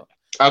Chicago.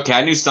 Okay,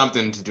 I knew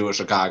something to do with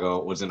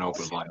Chicago was in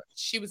Oprah's life.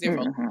 She was there for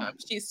a long time.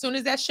 As soon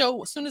as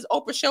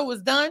Oprah's show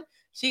was done,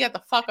 she got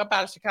the fuck up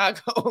out of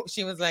Chicago.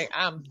 She was like,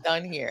 I'm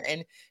done here.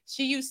 And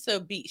she used to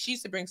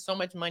bring so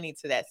much money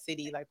to that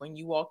city. Like when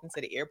you walked into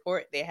the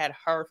airport, they had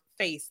her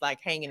face like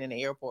hanging in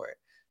the airport.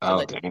 To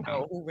let you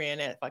know who ran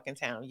that fucking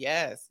town.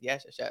 Yes.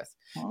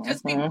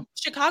 Because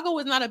Chicago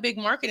was not a big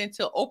market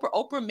until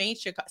Oprah made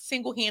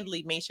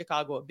single-handedly made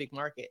Chicago a big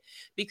market,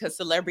 because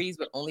celebrities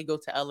would only go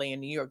to LA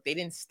and New York. They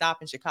didn't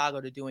stop in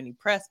Chicago to do any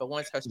press, but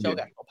once her show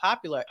got so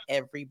popular,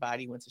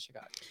 everybody went to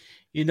Chicago.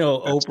 You know,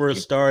 Oprah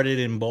started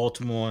in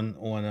Baltimore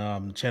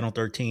on Channel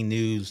 13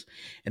 News,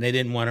 and they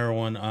didn't want her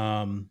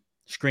on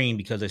screen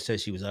because they said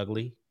she was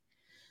ugly.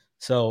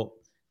 So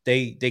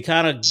they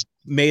kind of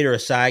made her a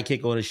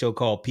sidekick on a show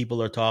called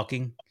People Are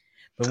Talking.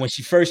 But when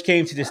she first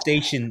came to the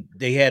station,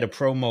 they had a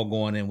promo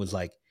going and was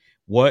like,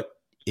 what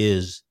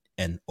is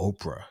an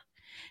Oprah?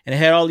 And it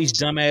had all these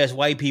dumbass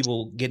white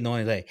people getting on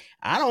it like,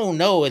 I don't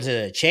know. Is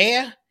it a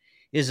chair?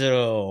 Is it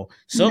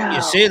something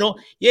you sit on?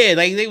 Yeah,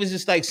 like they was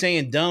just like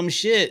saying dumb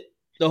shit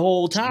the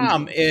whole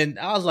time. And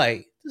I was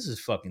like, this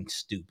is fucking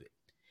stupid.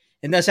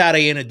 And that's how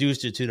they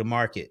introduced her to the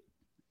market.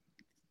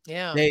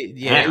 Yeah.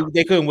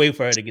 They couldn't wait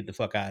for her to get the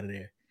fuck out of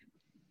there.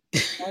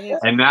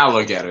 And now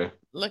look at her.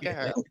 Look at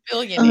her.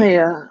 Billionaire.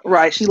 Yeah,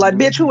 right. She's like,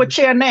 bitch, who a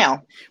chair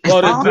now?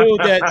 Well, the dude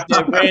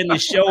that ran the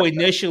show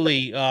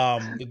initially,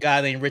 the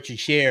guy named Richard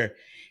Sher,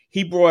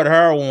 he brought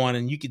her on,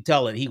 and you could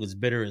tell that he was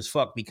bitter as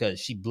fuck because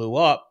she blew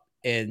up,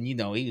 and you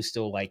know he was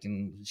still like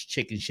in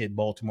chicken shit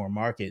Baltimore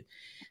market,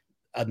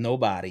 a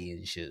nobody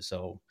and shit.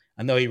 So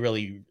I know he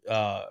really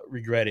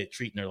regretted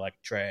treating her like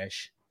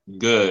trash.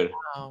 Good.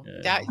 Wow.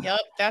 Yeah.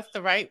 That's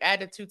the right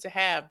attitude to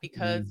have,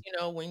 because you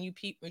know when you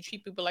treat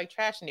people like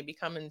trash and they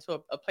become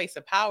into a place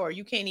of power,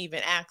 you can't even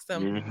ask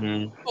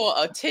them for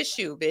a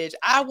tissue, bitch.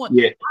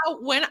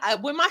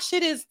 When my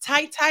shit is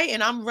tight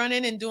and I'm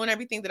running and doing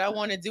everything that I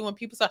want to do, and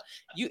people say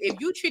if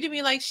you treated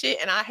me like shit,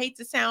 and I hate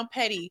to sound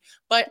petty,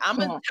 but I'm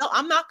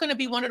not gonna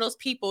be one of those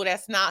people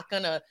that's not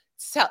gonna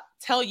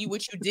tell you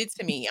what you did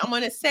to me. I'm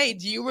gonna say,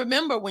 do you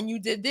remember when you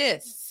did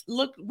this?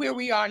 Look where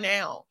we are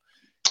now.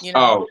 You know.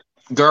 Oh,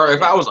 girl,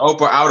 if I was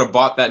Oprah, I would have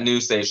bought that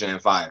news station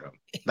and fired them.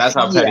 That's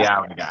how petty I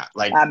would have got.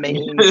 Like, I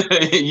mean,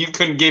 you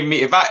couldn't give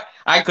me, if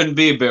I couldn't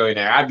be a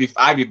billionaire. I'd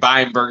be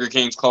buying Burger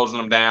Kings, closing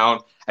them down.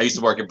 I used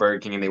to work at Burger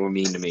King and they were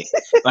mean to me.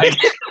 Like,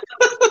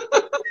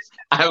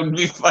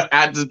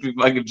 I'd just be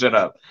fucking shut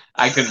up.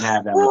 I couldn't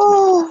have that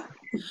much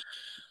money.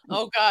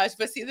 Oh gosh.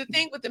 But see, the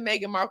thing with the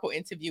Meghan Markle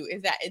interview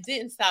is that it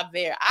didn't stop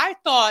there. I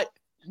thought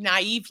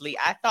naively,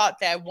 I thought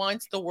that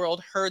once the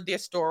world heard their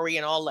story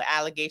and all the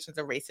allegations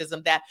of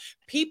racism, that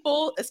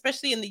people,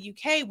 especially in the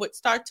UK, would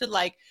start to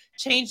like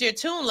change their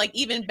tune. Like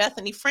even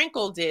Bethany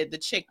Frankel did, the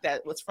chick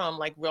that was from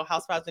like Real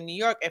Housewives of New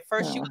York. At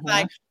first, she was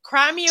like,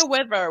 "Cry me a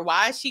river.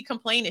 Why is she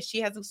complaining?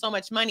 She has so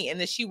much money." And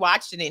then she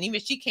watched it, and even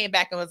she came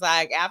back and was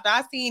like, "After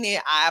I seen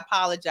it, I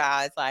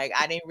apologize. Like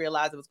I didn't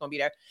realize it was going to be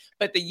there."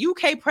 But the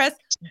UK press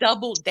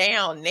doubled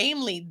down,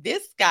 namely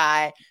this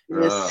guy,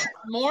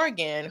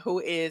 Morgan, who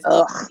is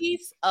a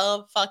piece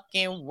of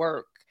fucking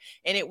work.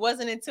 And it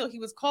wasn't until he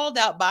was called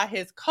out by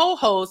his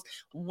co-host,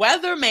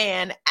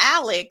 weatherman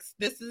Alex.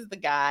 This is the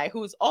guy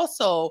who's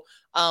also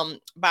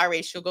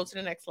biracial. Go to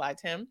the next slide,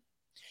 Tim.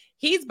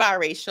 He's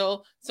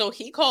biracial. So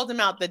he called him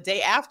out the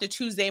day after,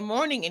 Tuesday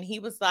morning, and he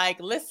was like,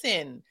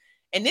 listen,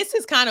 and this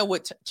is kind of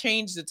what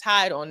changed the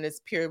tide on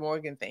this Piers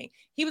Morgan thing.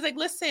 He was like,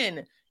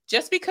 listen,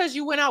 just because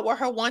you went out with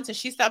her once and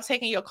she stopped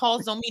taking your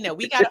calls don't mean that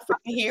we gotta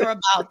fucking hear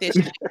about this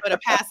shit for the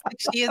past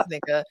 6 years,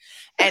 nigga.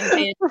 And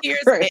then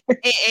Piers,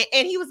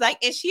 and he was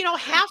like, and she don't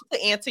have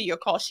to answer your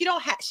call. She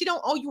don't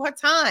owe you her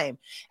time.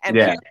 And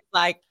Piers was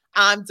like,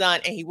 I'm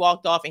done. And he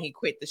walked off and he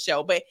quit the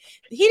show. But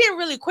he didn't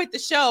really quit the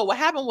show. What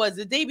happened was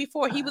the day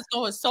before, he was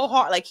going so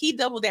hard. Like he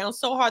doubled down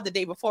so hard the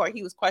day before.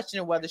 He was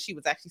questioning whether she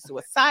was actually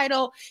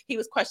suicidal. He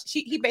was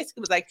questioning. He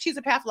basically was like, she's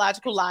a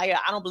pathological liar.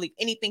 I don't believe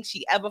anything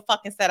she ever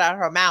fucking said out of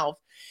her mouth.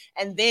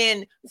 And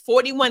then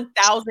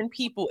 41,000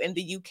 people in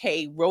the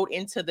UK wrote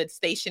into the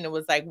station and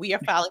was like, we are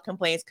filing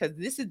complaints because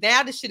this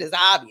shit is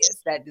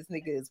obvious that this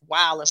nigga is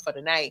wilding for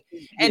the night.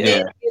 And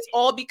then it's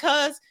all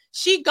because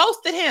she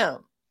ghosted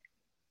him.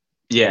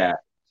 Yeah.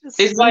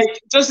 It's like,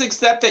 just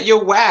accept that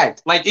you're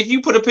whacked. Like, if you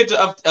put a picture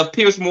of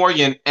Piers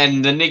Morgan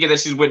and the nigga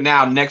that she's with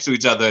now next to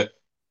each other,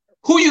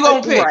 who you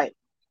gonna pick?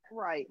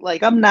 Right.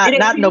 Like, I'm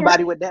not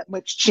nobody with that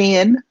much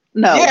chin.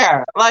 No.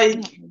 Yeah.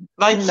 Like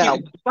no.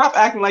 Stop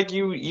acting like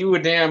you a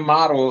damn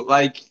model.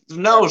 Like,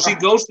 no, she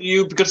ghosted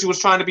you because she was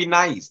trying to be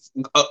nice.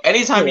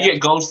 Anytime you get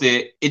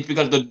ghosted, it's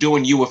because they're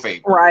doing you a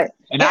favor. Right.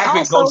 And I've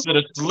been ghosted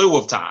a slew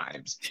of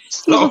times.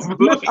 So he was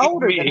much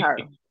older than her.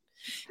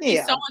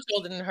 He's so much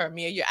older than her,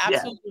 Mia. You're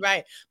absolutely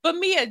right. But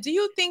Mia, do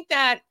you think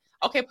that,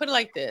 okay, put it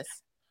like this.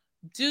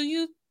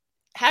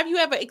 Have you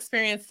ever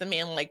experienced a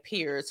man like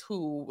Piers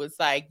who was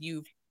like,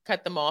 you've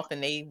cut them off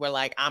and they were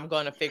like, I'm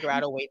going to figure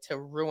out a way to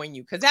ruin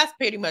you? Because that's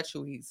pretty much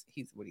who he's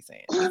what he's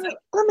saying.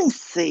 Let me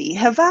see.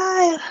 Have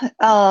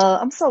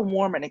I'm so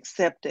warm and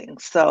accepting.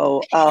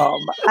 So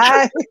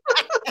I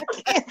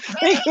can't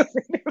think of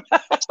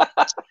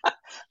anybody.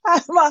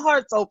 My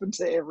heart's open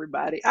to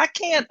everybody. I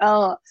can't,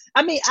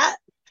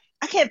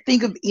 I can't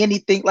think of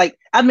anything like,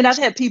 I've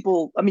had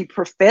people,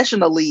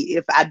 professionally,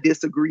 if I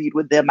disagreed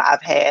with them,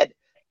 I've had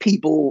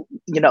people,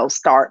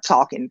 start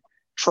talking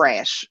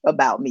trash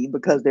about me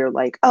because they're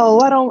like,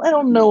 oh, I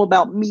don't know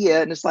about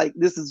Mia. And it's like,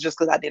 this is just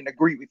because I didn't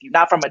agree with you,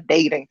 not from a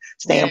dating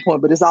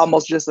standpoint, but it's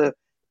almost just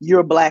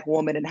you're a Black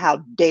woman and how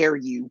dare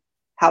you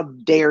have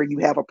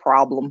a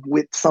problem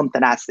with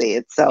something I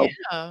said. So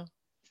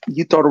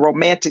you throw the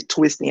romantic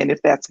twist in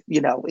if that's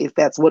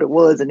what it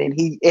was. And then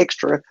he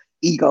extra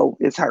ego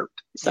is hurt.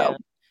 So,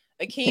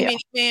 Akeem,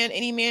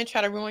 any man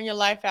try to ruin your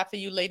life after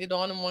you laid it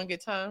on him one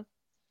good time?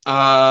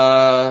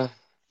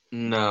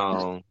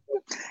 No.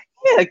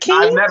 Yeah,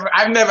 Akeem.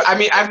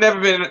 I've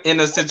never been in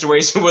a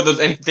situation where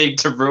there's anything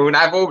to ruin.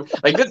 I've always,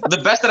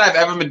 the best that I've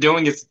ever been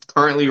doing is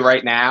currently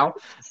right now.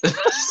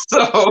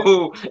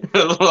 So,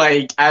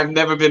 I've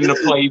never been in a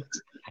place.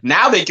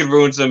 Now they can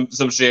ruin some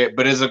shit,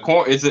 but it's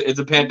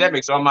a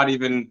pandemic, so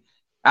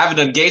I haven't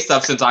done gay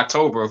stuff since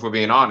October, if we're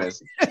being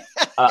honest.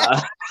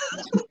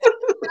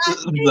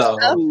 No,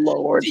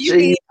 Lord, do you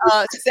mean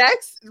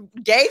sex,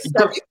 gay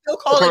stuff? You still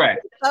call it gay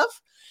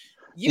stuff?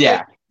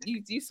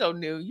 You so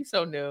new. You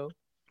so new.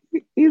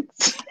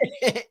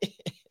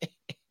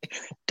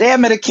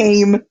 Damn it,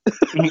 Akeem.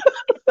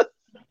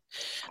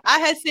 I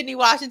had Sydney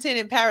Washington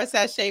and Paris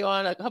Sachet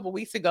on a couple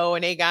weeks ago,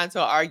 and they got into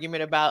an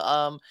argument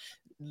about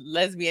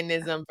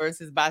lesbianism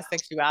versus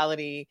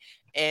bisexuality.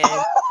 And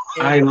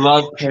I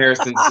love Paris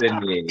and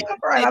Sydney.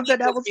 Right, I bet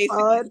that was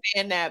fun.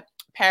 Saying that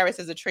Paris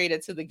is a traitor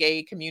to the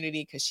gay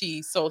community because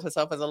she sold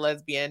herself as a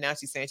lesbian. Now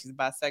she's saying she's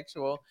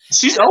bisexual.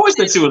 She's always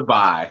said she was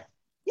bi.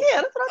 Yeah,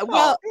 that's what I thought.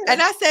 Well,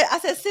 and I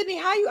said, Sydney,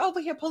 how you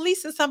over here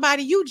policing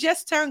somebody? You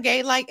just turned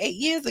gay like 8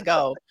 years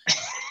ago.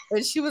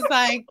 And she was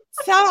like,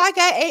 so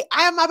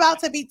I'm about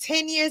to be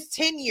 10 years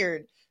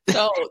tenured.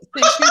 So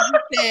since you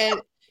said,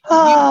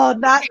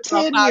 not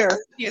 10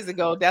 years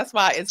ago, that's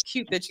why it's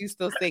cute that you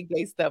still say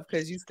gay stuff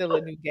because you still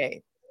a new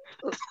gay.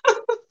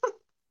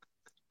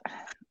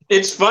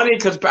 It's funny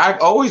because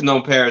I've always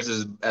known Paris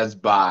as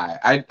bi.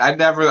 I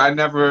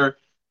never.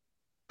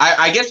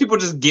 I guess people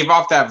just give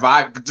off that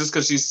vibe just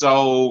because she's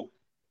so.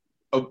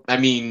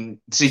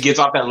 She gives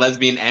off that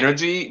lesbian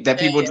energy that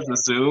people just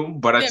assume,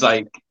 but it's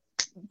like.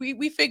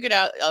 We figured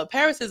out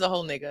Paris is a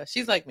whole nigga.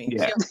 She's like me.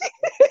 Yeah.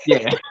 You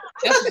know,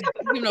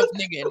 it's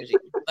nigga energy.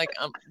 Like,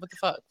 what the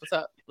fuck? What's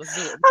up? Let's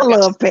do it. I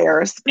love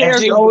Paris. And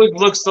she always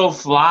looks so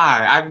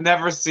fly. I've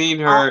never seen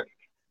her.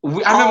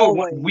 I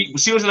remember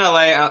she was in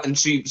LA and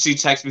she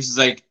texted me. She's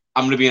like,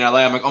 "I'm gonna be in LA."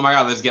 I'm like, "Oh my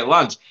god, let's get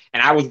lunch."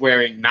 And I was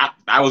wearing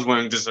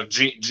just a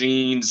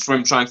jeans,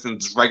 swim trunks,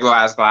 and just regular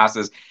ass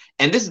glasses.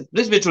 And this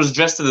bitch was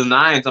dressed to the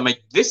nines. I'm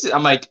like,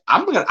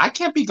 I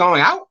can't be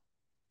going out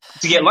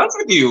to get lunch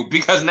with you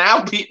because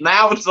now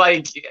it's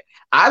like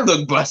I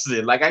look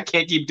busted. Like I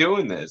can't keep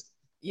doing this.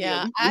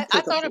 Yeah, I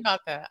thought about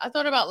that. I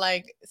thought about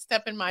like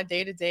stepping my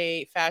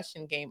day-to-day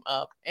fashion game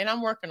up, and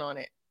I'm working on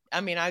it. I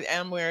mean, I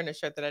am wearing a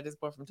shirt that I just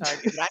bought from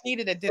Target, but I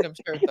needed a denim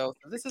shirt though.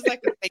 So this is like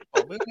a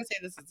staple. We're gonna say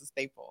this is a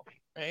staple,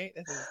 right?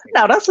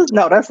 That's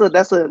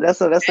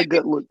a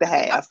good look to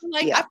have. I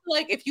feel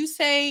like if you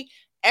say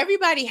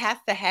everybody has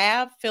to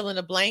have fill in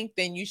a blank,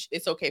 then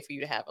it's okay for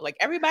you to have it. Like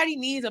everybody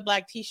needs a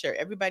black t-shirt.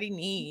 Everybody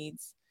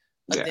needs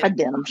a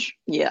denim.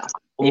 Yeah.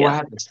 Oh, I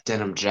had this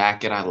denim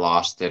jacket. I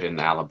lost it in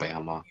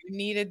Alabama. You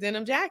need a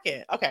denim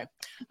jacket. Okay.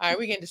 All right,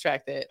 we're getting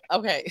distracted.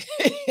 Okay.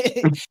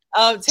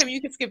 Tim,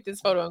 you can skip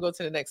this photo and go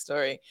to the next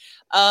story.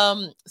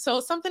 So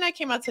something that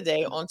came out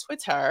today on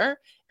Twitter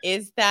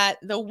is that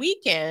The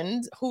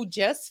Weeknd, who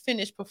just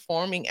finished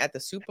performing at the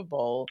Super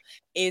Bowl,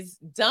 is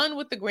done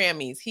with the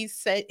Grammys. He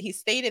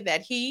stated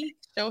that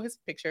show his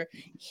picture.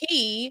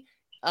 He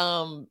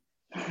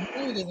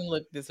really doesn't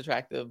look this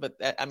attractive, but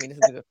this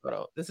is a good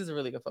photo. This is a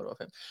really good photo of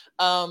him.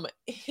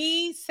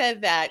 He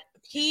said that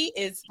he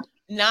is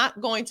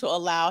not going to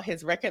allow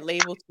his record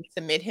label to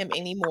submit him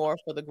anymore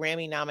for the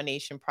Grammy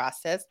nomination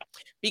process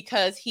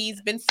because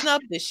he's been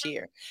snubbed this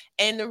year.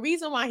 And the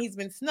reason why he's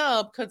been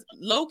snubbed, because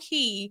low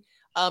key,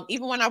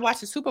 even when I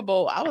watched the Super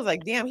Bowl, I was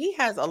like, damn, he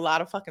has a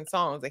lot of fucking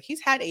songs. Like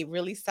he's had a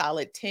really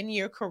solid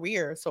 10-year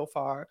career so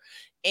far.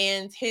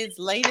 And his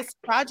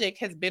latest project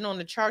has been on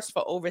the charts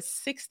for over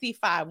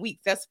 65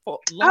 weeks. That's for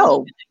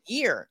longer than a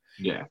year.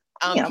 Yeah.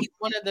 He's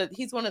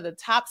one of the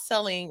top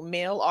selling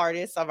male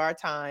artists of our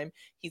time.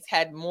 He's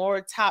had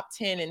more top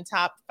 10 and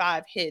top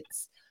 5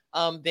 hits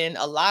than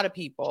a lot of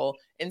people.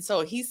 And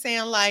so he's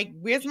saying like,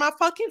 where's my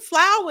fucking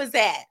flowers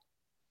at?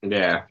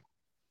 Yeah.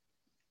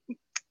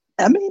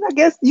 I mean, I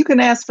guess you can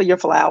ask for your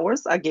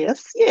flowers, I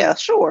guess. Yeah,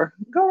 sure.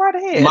 Go right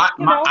ahead.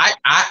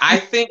 I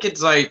think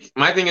it's like,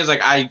 my thing is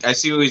like, I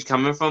see where he's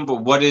coming from,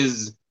 but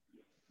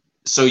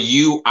so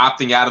you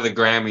opting out of the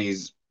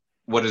Grammys,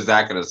 what is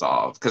that going to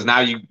solve? Because now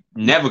you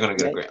never going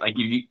to get a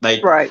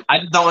Grammy. Right. I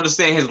just don't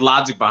understand his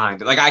logic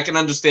behind it. Like, I can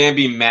understand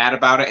being mad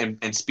about it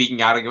and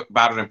speaking out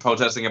about it and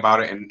protesting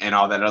about it and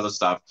all that other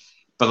stuff.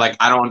 But like,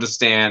 I don't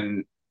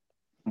understand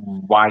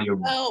why you're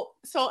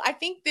so I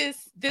think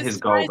this ties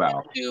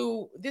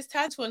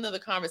to another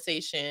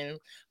conversation,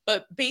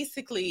 but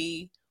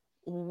basically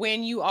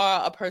when you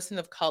are a person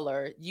of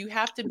color, you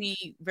have to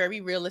be very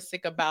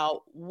realistic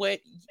about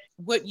what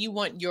you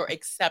want your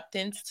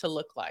acceptance to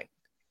look like.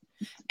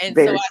 And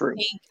very so true.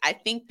 I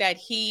think that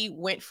he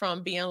went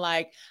from being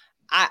like,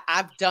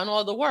 I've done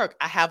all the work.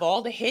 I have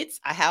all the hits.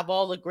 I have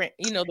all the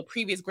the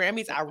previous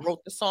Grammys. I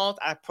wrote the songs.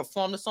 I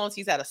performed the songs.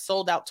 He's at a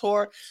sold out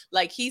tour.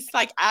 Like he's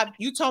like,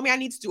 you told me I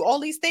need to do all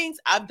these things.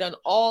 I've done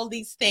all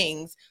these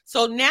things.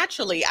 So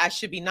naturally I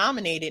should be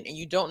nominated and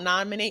you don't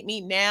nominate me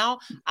now.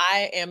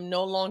 I am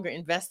no longer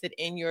invested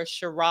in your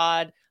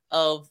charade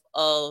of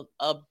a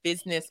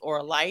business or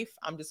a life.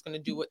 I'm just going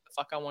to do what the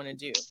fuck I want to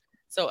do.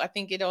 So I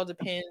think it all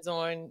depends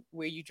on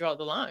where you draw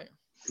the line.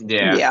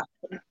 Yeah.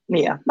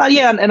 But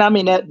yeah, and I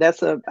mean I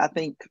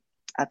think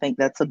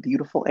that's a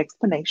beautiful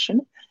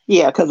explanation.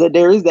 Yeah, because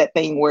there is that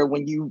thing where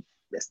when you,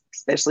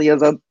 especially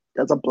as a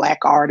Black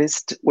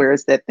artist, where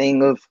it's that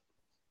thing of,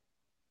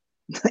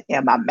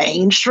 am I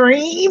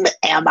mainstream?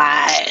 Am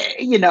I,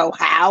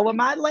 how am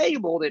I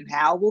labeled, and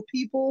how will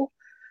people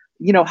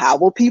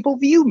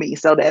view me?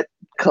 So that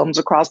comes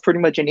across pretty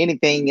much in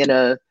anything,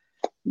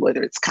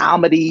 whether it's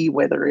comedy,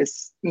 whether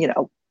it's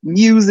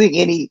music,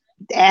 any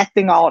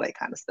acting, all that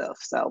kind of stuff.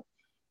 So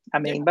I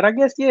mean, but I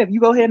guess if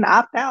you go ahead and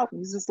opt out,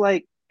 he's just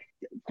like,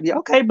 yeah,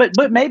 okay, but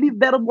maybe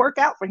that'll work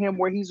out for him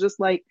where he's just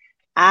like,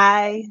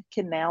 I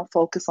can now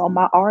focus on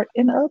my art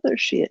and other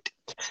shit,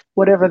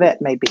 whatever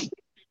that may be.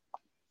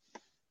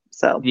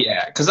 So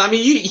yeah, because I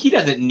mean, he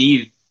doesn't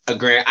need a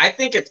grant. I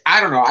think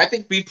I don't know. I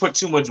think we put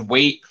too much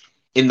weight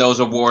in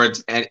those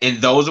awards and in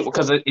those,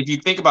 because if you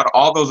think about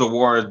all those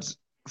awards,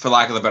 for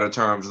lack of a better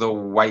terms, the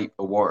white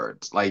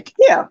awards, like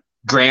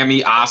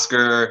Grammy,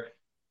 Oscar,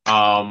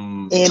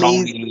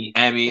 Tony,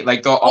 Emmy,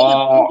 like they're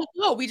all.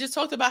 We just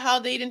talked about how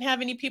they didn't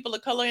have any people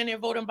of color in their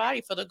voting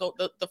body for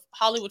the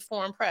Hollywood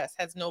Foreign Press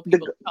has no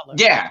people of color.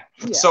 Yeah.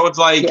 So it's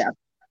like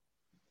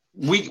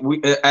we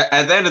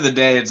at the end of the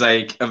day, it's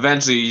like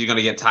eventually you're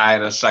gonna get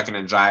tired of shucking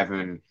and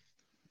driving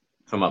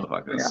for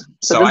motherfuckers. Yeah.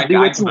 So I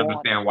can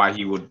understand why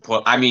he would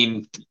put. I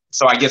mean,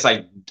 so I guess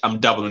I'm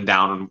doubling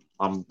down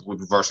on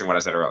reversing what I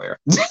said earlier.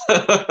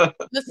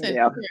 Listen.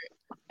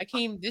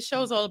 Akeem, this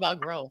show is all about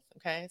growth,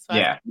 okay? So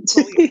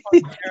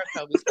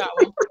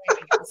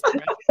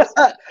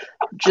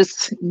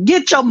just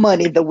get your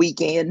money The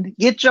Weeknd.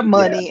 Get your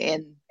money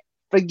and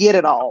forget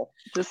it all.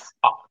 Just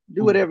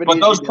do whatever.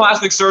 But those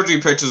plastic surgery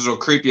pictures were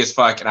creepy as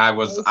fuck, and I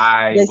was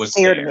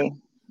scared. Me.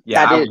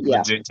 Yeah, I was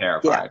legit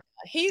terrified.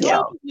 He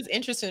Yeah. was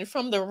interesting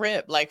from the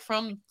rip, like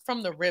from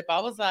the rip.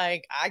 I was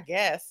like, I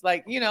guess,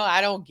 like,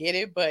 I don't get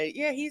it, but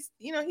yeah, he's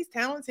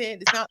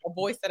talented. It's not a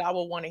voice that I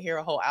will want to hear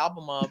a whole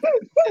album of.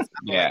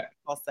 Yeah.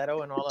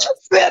 Falsetto and all that.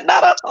 Just said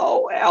not a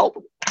whole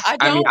album.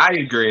 I mean, I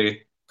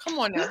agree. Come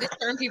on now, there's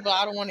certain people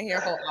I don't want to hear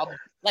a whole album.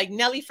 Like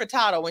Nelly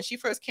Furtado, when she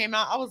first came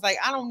out, I was like,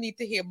 I don't need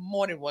to hear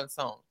more than one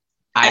song.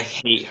 I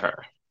hate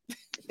her.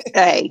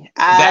 Hey,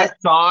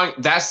 that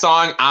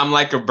song, "I'm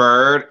Like a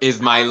Bird," is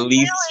my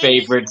least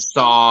favorite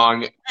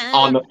song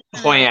on the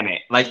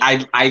planet. Like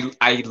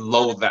I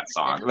loathe that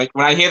song. Like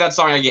when I hear that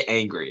song, I get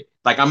angry.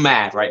 Like I'm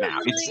mad right now.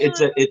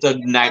 It's a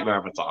nightmare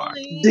of a song.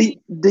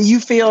 Do you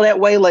feel that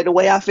way? Like the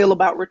way I feel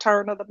about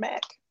Return of the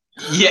Mac?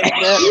 Yeah.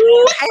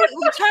 You hate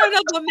Return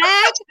of the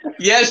Mac?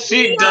 Yes,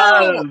 she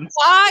does.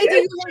 Why do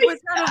you hate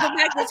Return of the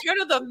Mac? Return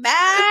of the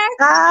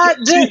Mac?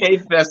 She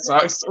hates that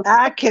song.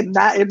 I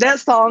cannot. If that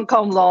song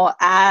comes on,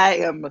 I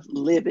am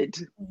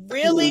livid.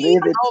 Really?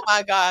 Livid. Oh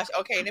my gosh.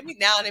 Okay, let me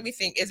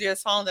think. Is there a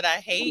song that I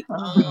hate?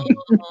 I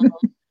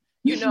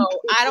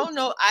don't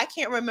know. I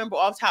can't remember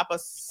off top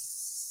of.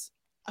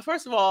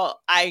 First of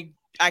all, I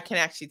can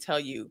actually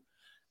tell you,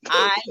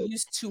 I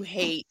used to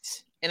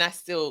hate, and I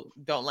still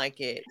don't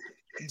like it,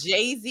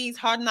 Jay-Z's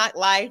Hard Knock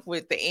Life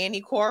with the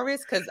Annie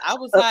chorus, because I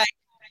was like,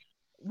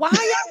 why are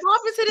y'all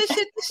bumping to this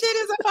shit? This shit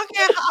is a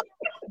fucking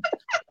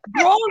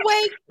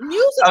Broadway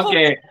musical.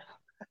 Okay.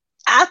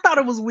 I thought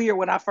it was weird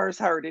when I first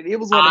heard it. It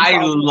was. I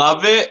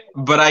love it,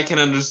 but I can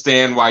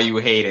understand why you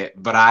hate it.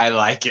 But I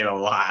like it a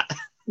lot.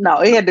 No,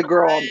 it had the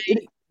girl on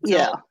it.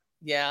 Yeah.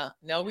 Yeah.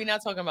 No, we're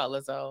not talking about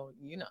Lizzo.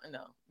 No,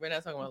 we're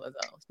not talking about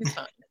Lizzo. She's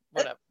fine.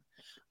 Whatever.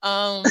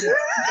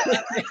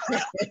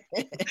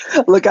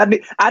 Look, I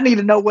need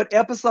to know what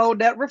episode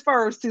that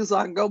refers to so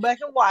I can go back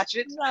and watch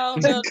it. No.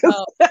 You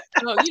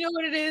know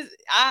what it is?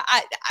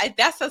 I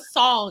that's a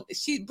song.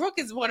 Brooke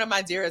is one of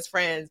my dearest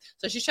friends,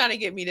 so she's trying to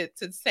get me to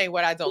say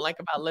what I don't like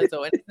about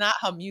Lizzo, and it's not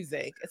her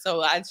music.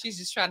 So she's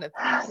just trying to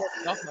get me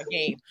off my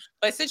game.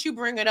 But since you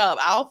bring it up,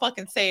 I'll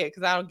fucking say it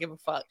because I don't give a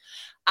fuck.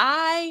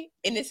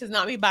 And this is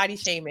not me body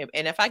shaming,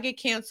 and if I get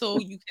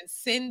canceled, you can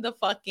send the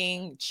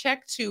fucking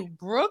check to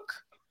Brooke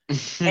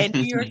and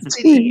New York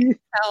City and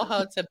tell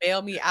her to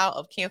bail me out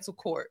of cancel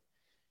court.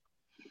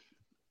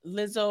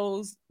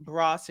 Lizzo's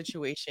bra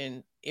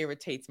situation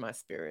irritates my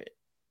spirit.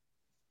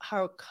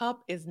 Her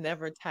cup is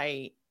never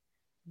tight.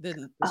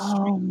 The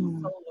string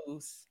is so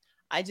loose.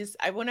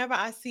 Whenever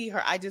I see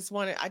her, I just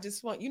want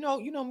you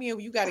know me,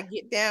 you got to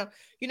get down.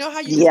 You know how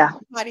you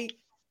somebody.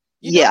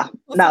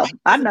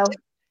 I know.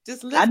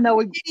 Just lift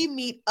the kitty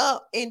meat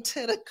up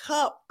into the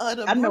cup of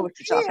the. I know what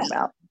you're talking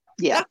about.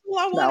 Yeah, that's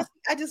what I want.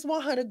 I just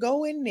want her to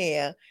go in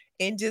there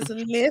and just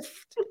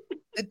lift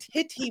the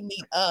titty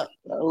meat up.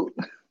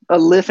 A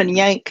lift and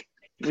yank.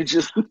 That's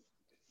it.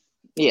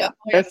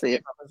 That's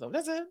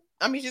it.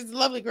 I mean, she's a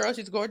lovely girl.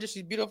 She's gorgeous.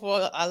 She's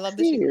beautiful. I love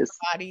that she's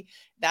body.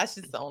 That's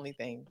just the only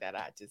thing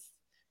that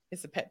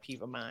it's a pet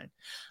peeve of mine.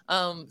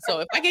 So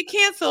if I get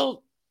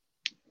canceled,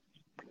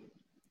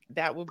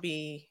 that would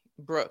be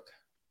Brooke.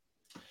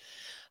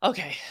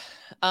 Okay.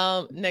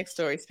 Next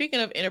story.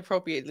 Speaking of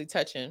inappropriately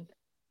touching,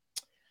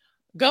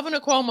 Governor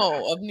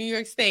Cuomo of New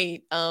York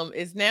State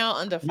is now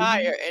under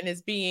fire and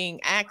is being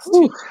asked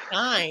to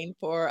resign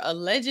for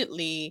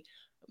allegedly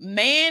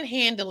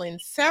manhandling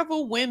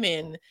several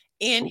women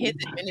in his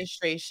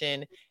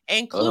administration,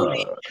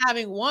 including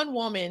having one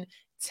woman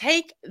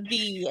take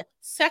the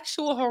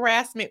sexual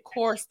harassment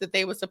course that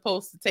they were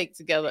supposed to take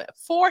together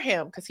for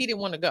him because he didn't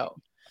want to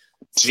go.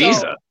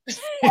 Jesus.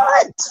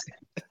 What?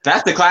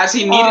 That's the class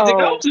he needed to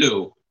go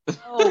to.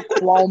 Oh,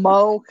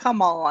 Cuomo,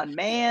 come on,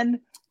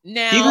 man.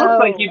 Now he looks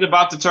like he's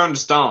about to turn to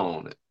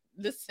stone.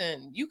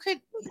 Listen,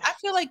 I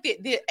feel like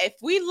if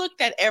we looked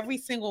at every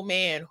single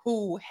man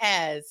who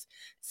has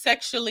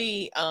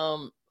sexually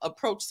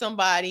approached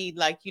somebody,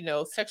 like,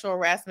 sexual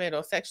harassment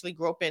or sexually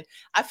groping,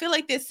 I feel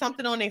like there's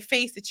something on their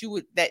face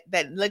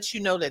that lets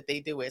you know that they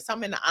do it.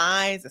 Something in the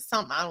eyes or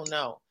something, I don't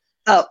know.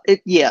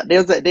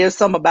 There's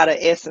some about an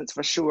essence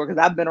for sure,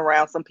 because I've been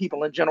around some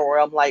people in general where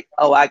I'm like,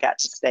 oh, I got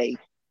to stay.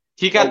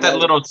 He got that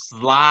little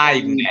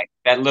slide neck,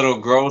 that little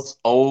gross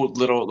old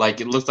little, like,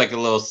 it looks like a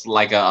little,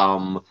 like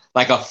a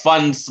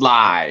fun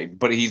slide,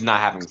 but he's not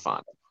having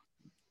fun.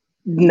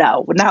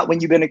 No, not when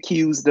you've been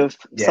accused of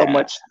so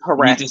much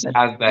harassment. He just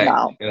has that.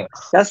 No,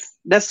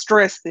 that's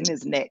stress in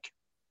his neck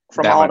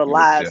from all the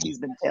lies he's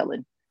been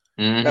telling.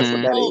 Mm-hmm. That's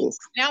what that is.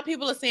 Now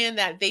people are saying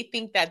that they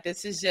think that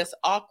this is just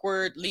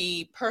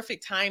awkwardly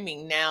perfect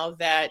timing now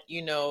that,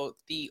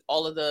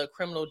 all of the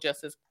criminal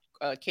justice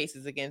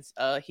cases against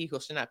he who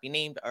should not be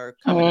named are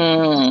coming to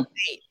the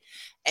state.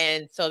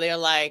 And so they're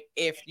like,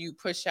 if you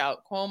push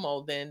out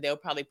Cuomo, then they'll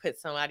probably put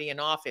somebody in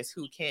office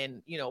who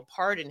can,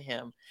 pardon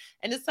him.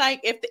 And it's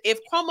like, if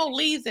Cuomo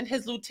leaves and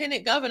his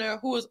lieutenant governor,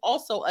 who is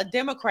also a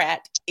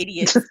Democrat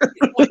idiot, is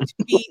going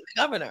to be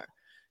the governor.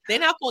 They're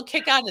not going to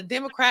kick out the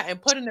Democrat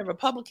and put in the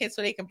Republican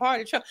so they can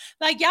pardon Trump.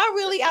 Like, y'all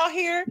really out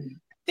here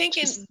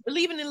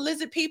believing in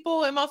lizard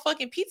people and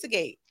motherfucking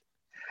Pizzagate.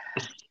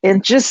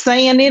 And just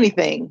saying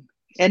anything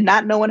and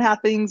not knowing how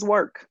things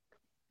work.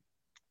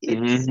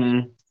 It's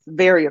Mm-hmm.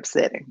 very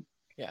upsetting.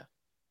 Yeah.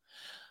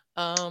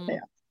 Yeah.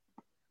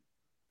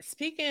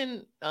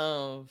 Speaking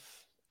of,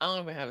 I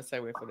don't even have a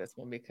segue for this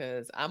one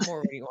because I'm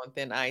already on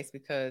thin ice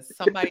because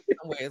somebody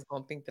somewhere is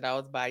gonna think that I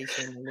was body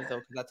shaming Lizzo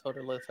because I told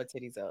her to lift her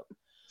titties up.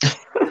 So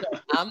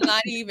I'm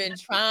not even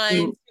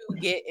trying to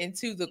get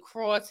into the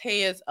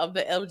crosshairs of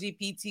the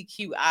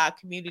LGBTQI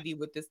community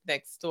with this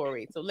next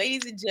story. So,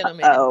 ladies and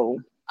gentlemen,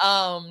 Oh.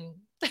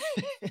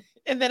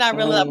 and then I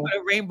really put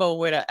a rainbow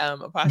with a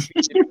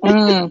apostrophe.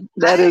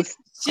 That is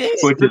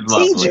Which is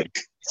lovely.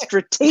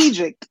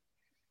 strategic.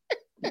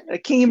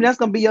 Akeem, that's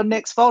gonna be your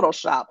next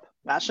Photoshop.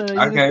 I shouldn't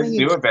have Okay, even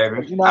do it,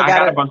 baby. You know, I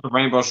got a bunch of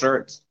rainbow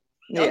shirts.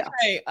 Yeah.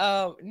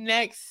 Okay.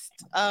 Next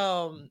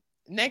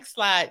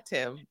slide,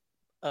 Tim.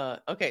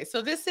 Okay,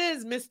 so this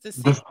is Mr.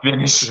 C. The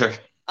finisher.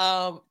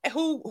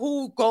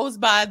 Who goes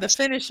by the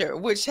finisher,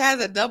 which has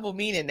a double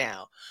meaning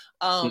now.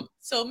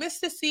 So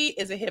Mr. C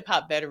is a hip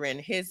hop veteran.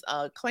 His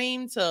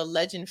claim to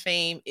legend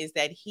fame is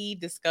that he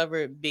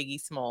discovered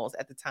Biggie Smalls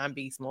at the time.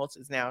 Biggie Smalls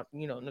is now,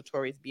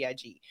 Notorious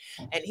B.I.G.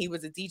 and he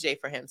was a DJ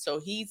for him. So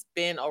he's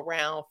been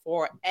around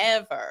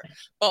forever.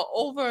 But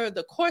over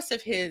the course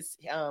of his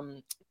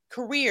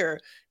career,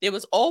 there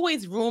was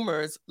always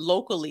rumors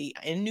locally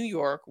in New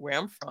York, where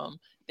I'm from,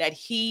 that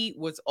he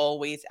was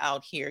always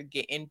out here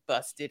getting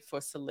busted for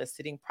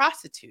soliciting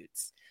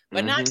prostitutes.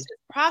 But not just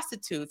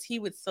prostitutes, he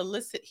was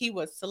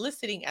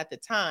soliciting at the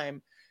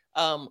time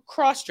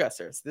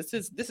cross-dressers. This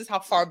is how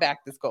far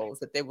back this goes,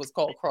 that they was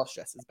called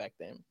cross-dressers back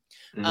then.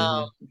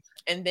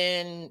 And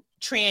then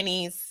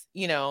trannies,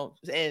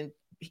 and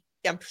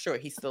I'm sure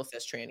he still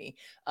says tranny.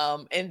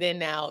 And then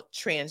now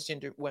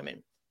transgender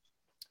women.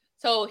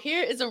 So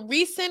here is a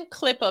recent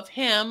clip of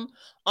him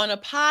on a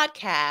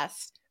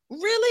podcast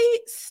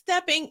really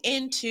stepping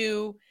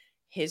into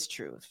his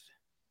truth.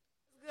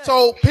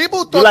 So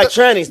people thought you like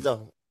trannies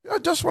though. Yeah,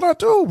 that's what I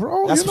do,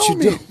 bro. That's what you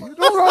me. do. You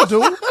know what I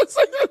do.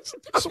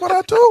 That's what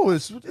I do.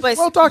 It's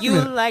well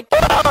documented. You like?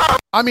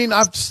 I mean,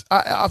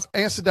 I've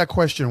answered that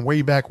question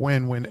way back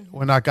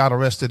when I got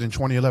arrested in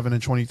 2011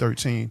 and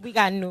 2013. We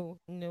got new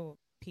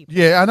people.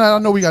 Yeah, I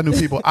know we got new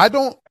people. I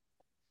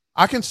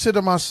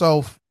consider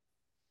myself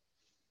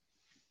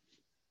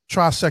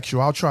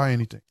trisexual. I'll try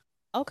anything.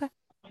 Okay.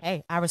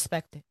 Hey, I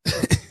respect it.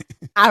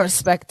 I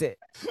respect it.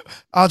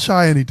 I'll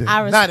try anything.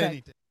 Not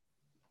anything.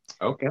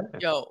 Okay.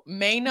 Yo,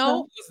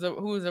 Mano,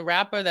 who's a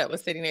rapper that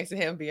was sitting next to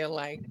him being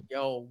like,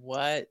 yo,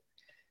 what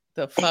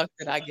the fuck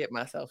did I get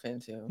myself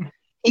into?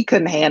 He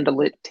couldn't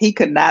handle it. He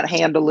could not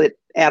handle it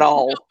at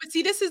all. No, but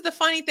see, this is the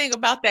funny thing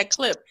about that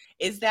clip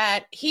is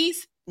that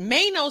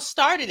Mano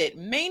started it.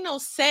 Mano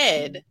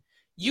said,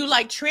 you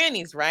like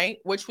trannies, right?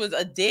 Which was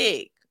a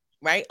dig,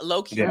 right?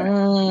 Low key.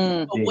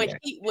 Yeah. But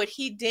what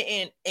he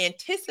didn't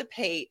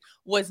anticipate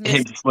was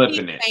him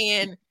flipping it.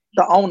 saying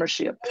the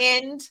ownership.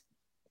 And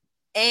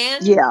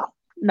yeah,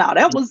 no,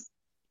 that was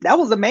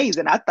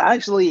amazing. I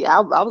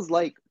was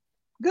like,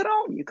 good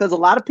on you, because a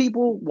lot of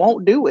people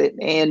won't do it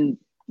and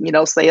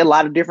say a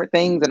lot of different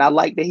things, and I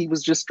like that he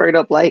was just straight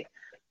up like,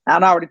 I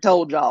already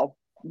told y'all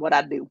what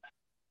I do.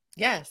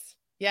 Yes,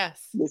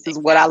 this is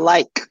what I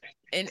like.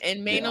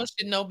 And Mano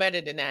should know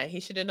better than that. He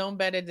should have known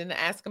better than to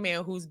ask a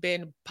man who's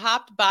been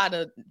popped by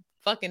the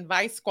fucking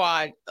Vice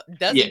Squad a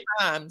dozen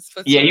times.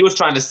 He was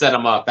trying to set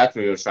him up. That's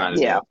what he was trying to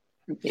do. Yeah.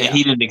 And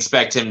he didn't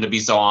expect him to be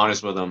so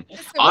honest with him.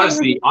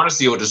 Honestly,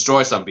 it will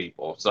destroy some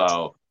people.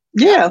 So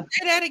yeah.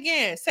 Say that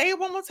again. Say it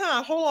one more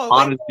time. Hold on.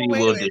 Honesty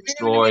will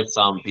destroy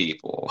some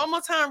people. One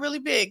more time, really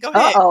big. Go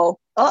ahead.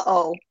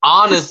 Uh-oh.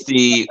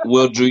 Honesty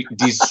will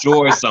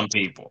destroy some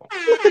people.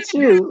 Look at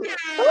you.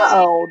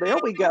 Uh-oh. There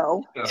we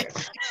go.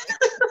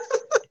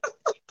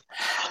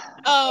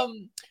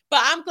 But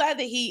I'm glad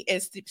that he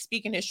is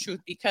speaking his truth,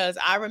 because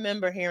I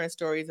remember hearing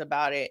stories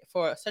about it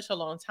for such a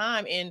long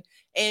time.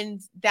 And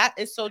that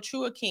is so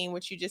true, Akeem,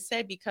 what you just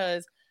said,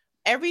 because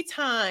every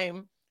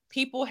time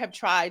people have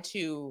tried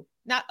to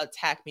not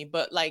attack me,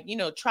 but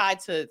try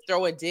to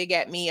throw a dig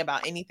at me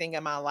about anything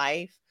in my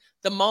life,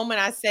 the moment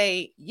I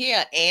say,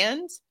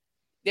 and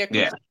they're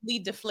completely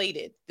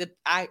deflated.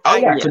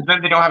 Because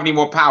then they don't have any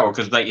more power.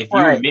 Because if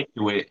you admit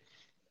to it,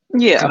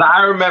 because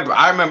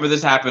I remember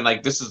this happened.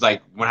 Like, this is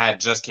like when I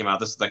had just came out.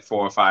 This is like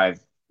 4 or 5.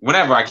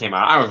 Whenever I came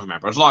out, I don't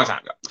remember. It was a long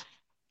time ago.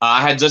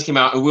 I had just came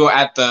out, and we were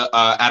at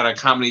a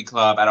comedy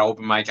club at an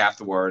open mic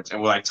afterwards,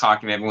 and we're like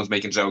talking. And everyone's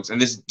making jokes,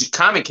 and this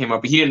comic came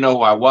up, but he didn't know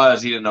who I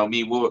was. He didn't know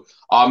me. We were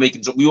all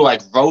making jokes. We were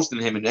like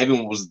roasting him, and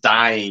everyone was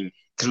dying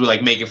because we were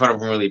like making fun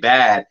of him really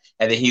bad.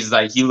 And then he's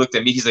like, he looked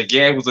at me. He's like,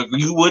 yeah. He was like,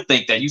 you would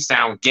think that. You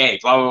sound gay.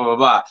 Blah blah blah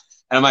blah.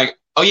 And I'm like,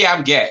 oh yeah,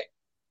 I'm gay.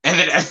 And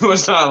then everyone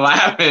started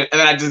laughing, and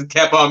then I just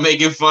kept on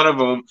making fun of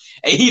him,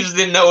 and he just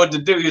didn't know what to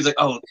do. He was like,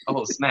 "Oh,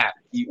 snap!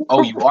 You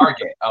are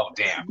gay? Oh,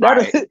 damn!"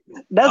 That's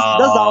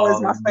always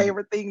my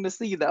favorite thing to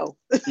see, though.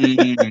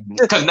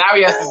 Because now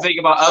he has to think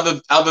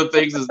about other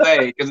things to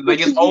say. Because like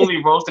it's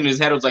only roasting his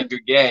head was like,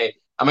 "You're gay."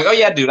 I'm like, "Oh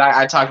yeah, dude,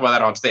 I talked about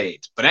that on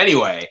stage." But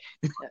anyway,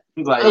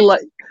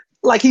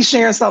 like he's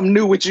sharing something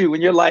new with you,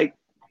 and you're like,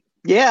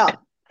 "Yeah."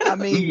 I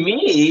mean,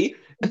 me.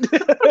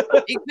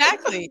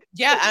 Exactly.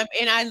 Yeah.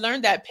 And I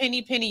learned that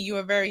Penny, you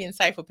are very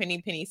insightful.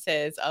 Penny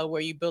says, were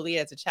you bullied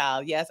as a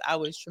child? Yes, I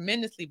was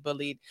tremendously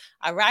bullied.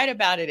 I write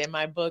about it in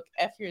my book,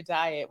 F Your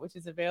Diet, which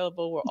is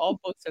available where all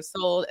books are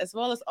sold, as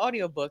well as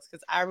audiobooks,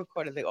 because I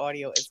recorded the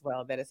audio as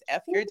well. That is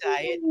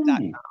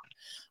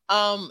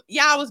fyourdiet.com.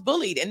 Yeah, I was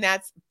bullied. And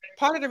that's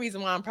part of the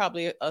reason why I'm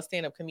probably a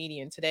stand-up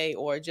comedian today,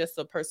 or just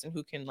a person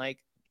who can like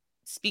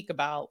speak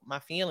about my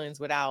feelings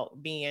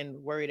without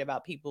being worried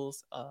about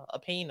people's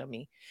opinion of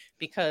me,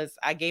 because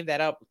I gave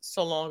that up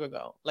so long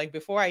ago. Like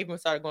before I even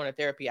started going to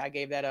therapy, I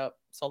gave that up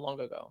so long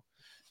ago.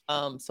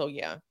 So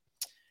yeah.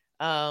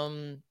 All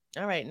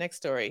right, next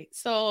story.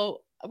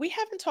 So we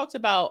haven't talked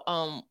about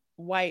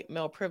white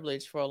male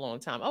privilege for a long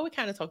time. Oh, we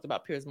kind of talked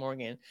about Piers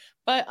Morgan,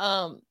 but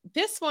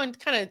this one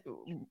kind of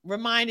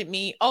reminded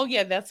me, oh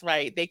yeah, that's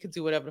right, they could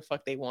do whatever the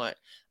fuck they want.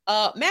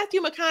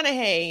 Matthew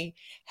McConaughey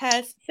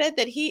has said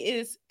that he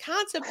is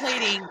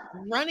contemplating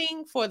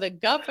running for the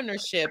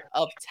governorship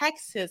of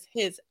Texas,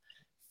 his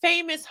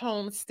famous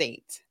home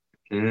state.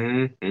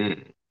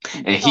 Mm-hmm.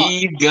 And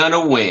he's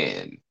gonna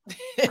win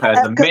because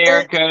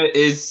America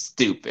is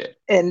stupid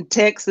and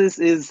Texas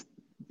is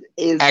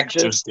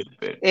extra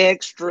stupid.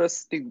 Extra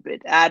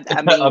stupid. I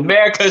mean,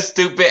 America's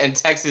stupid and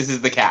Texas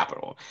is the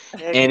capital.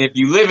 And if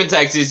you live in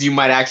Texas, you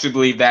might actually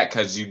believe that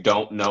because you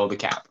don't know the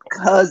capital.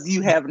 Because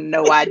you have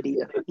no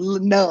idea.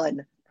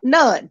 None.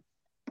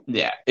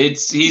 Yeah,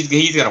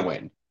 he's gonna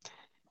win.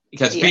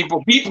 Because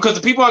because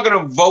the people are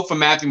gonna vote for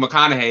Matthew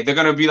McConaughey. They're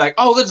gonna be like,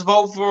 oh, let's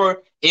vote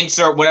for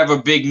insert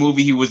whatever big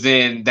movie he was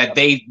in that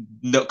they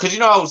know. Because you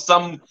know how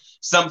some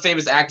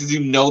famous actors, you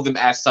know them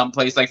at some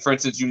place. Like for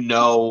instance, the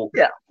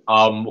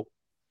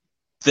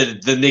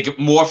nigga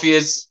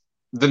Morpheus,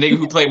 the nigga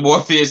who played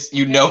Morpheus,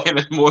 you know him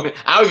as Morpheus.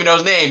 I don't even know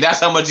his name. That's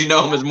how much you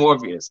know him as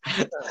Morpheus.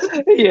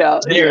 Yeah.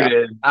 Here it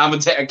is. I'm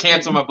gonna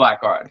cancel my black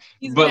card.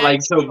 But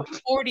like, so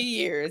 40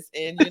 years,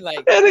 and you're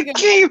like, and it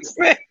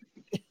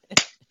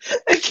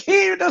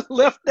came to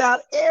lift out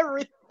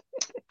everything.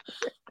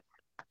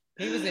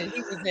 He was in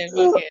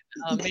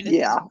fucking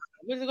yeah.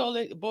 What's it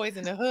called? Boys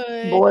in the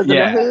Hood. Boys in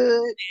the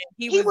Hood.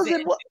 He was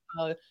in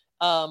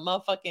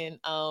motherfucking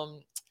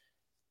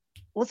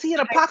was he in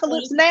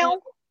Apocalypse Now?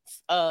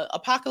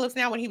 Apocalypse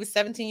Now when he was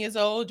 17 years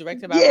old,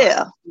 directed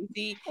by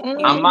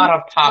I'm not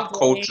a pop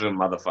culture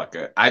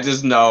motherfucker. I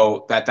just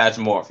know that that's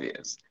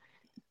Morpheus.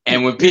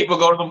 And when people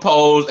go to the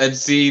polls and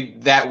see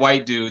that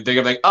white dude, they're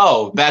gonna be like,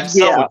 "Oh, that's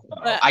so."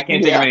 I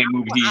can't think of any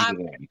movie he's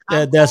in.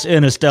 That's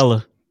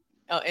Interstellar.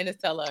 Oh,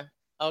 Interstellar.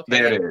 Okay,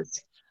 there it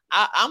is.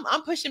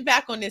 I'm pushing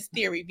back on this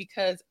theory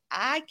because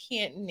I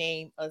can't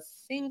name a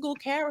single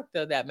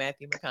character that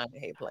Matthew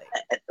McConaughey played.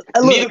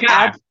 Neither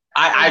can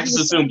I just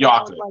assumed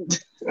y'all could.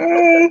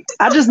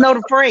 I just know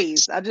the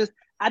phrase. I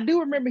do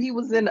remember he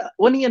was in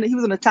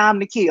A Time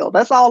to Kill.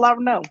 That's all I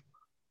know.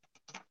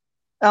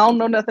 I don't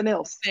know nothing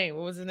else. What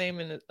was his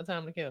name in A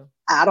Time to Kill?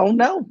 I don't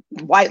know.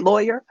 White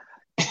lawyer.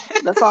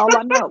 That's all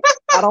I know.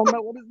 I don't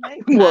know what his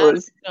name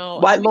was.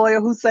 White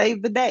lawyer who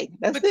saved the day.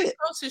 That's it. This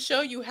goes to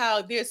show you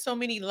how there's so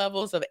many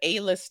levels of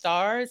A-list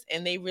stars,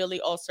 and they really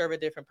all serve a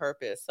different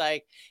purpose.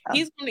 Like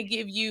he's going to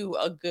give you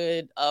a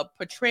good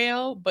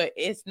portrayal, but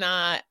it's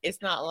not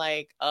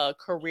like a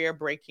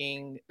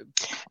career-breaking.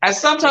 And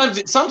sometimes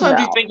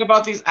you think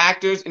about these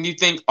actors and you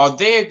think, are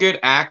they a good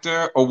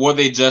actor or were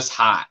they just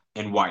hot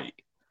and white?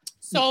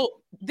 So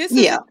this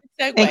is a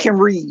segue. And can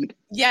read.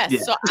 Yes. Yeah.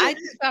 So I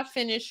just got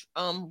finished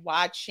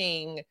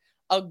watching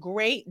a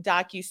great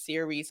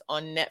docuseries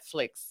on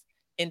Netflix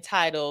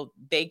entitled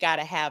They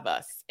Gotta Have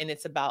Us. And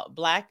it's about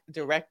Black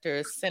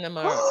directors,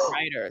 cinema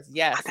writers.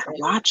 Yes. I gotta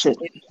watch it.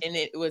 And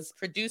it was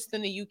produced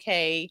in the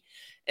UK.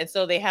 And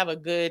so they have a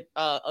good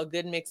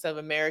mix of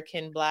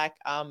American Black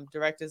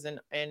directors and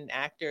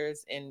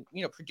actors and,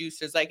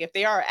 producers. Like if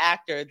they are an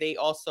actor, they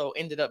also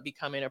ended up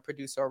becoming a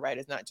producer or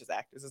writer. It's not just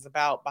actors. It's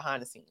about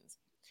behind the scenes.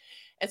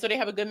 And so they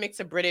have a good mix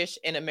of British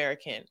and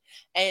American.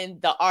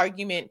 And the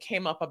argument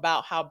came up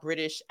about how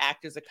British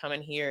actors are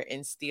coming here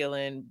and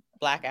stealing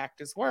Black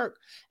actors' work.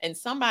 And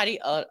somebody,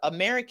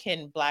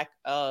 American Black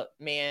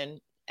man,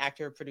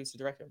 actor, producer,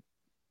 director,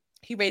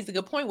 he raised a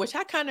good point, which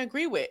I kind of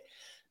agree with.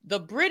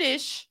 The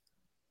British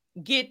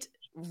get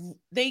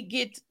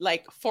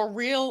like for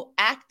real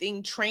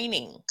acting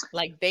training.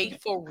 Like they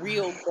for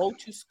real go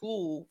to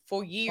school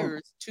for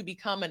years to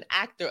become an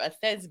actor, a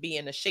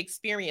thespian, a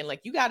Shakespearean.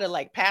 Like you got to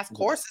like pass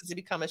courses to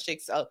become a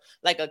Shakespeare,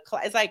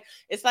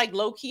 it's like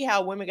low key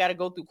how women got to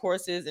go through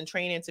courses and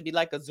training to be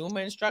like a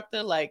Zumba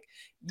instructor. Like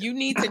you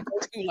need to go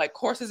through like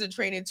courses and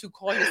training to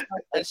call yourself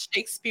a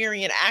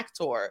Shakespearean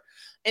actor.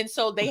 And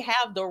so they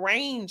have the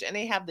range and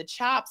they have the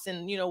chops.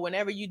 And,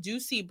 whenever you do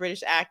see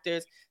British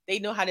actors, they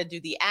know how to do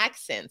the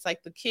accents.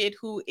 Like the kid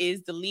who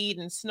is the lead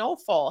in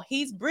Snowfall,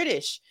 he's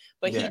British,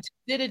 but he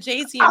did a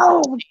Jay-Z.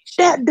 Oh,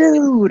 that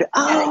dude.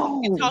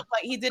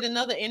 He did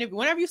another interview.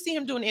 Whenever you see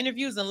him doing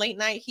interviews in late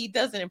night, he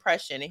does an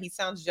impression and he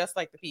sounds just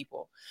like the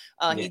people.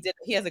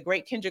 He has a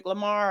great Kendrick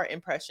Lamar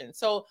impression.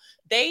 So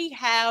they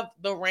have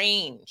the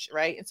range,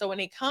 right? And so when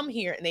they come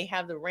here and they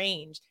have the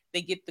range,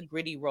 they get the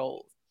gritty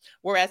roles.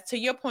 Whereas to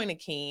your point,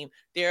 Akeem,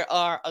 there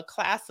are a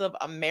class of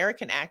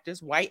American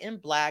actors, white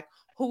and black,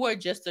 who are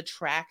just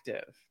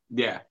attractive.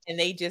 Yeah. And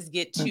they just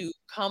get to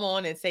come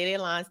on and say their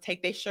lines,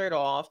 take their shirt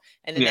off.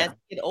 And then as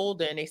they get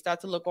older and they start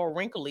to look all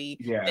wrinkly,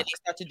 then they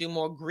start to do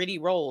more gritty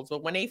roles.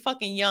 But when they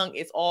fucking young,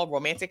 it's all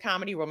romantic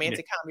comedy.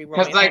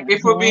 Because, like,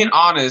 if we're being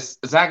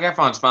honest, Zac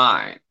Efron's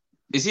fine.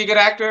 Is he a good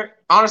actor?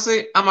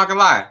 Honestly, I'm not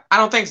gonna lie. I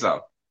don't think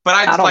so. But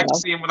I just like to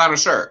see him without a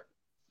shirt.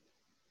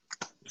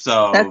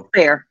 So that's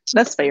fair.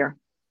 That's fair.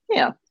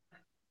 Yeah.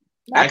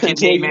 I can't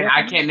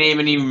name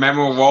any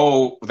memorable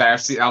role that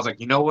I've seen. I was like,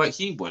 you know what?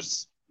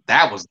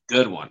 That was a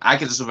good one. I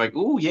could just be like,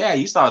 ooh, yeah,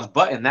 you saw his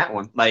butt in that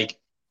one. Like,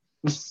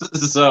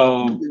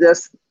 so.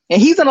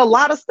 And he's in a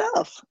lot of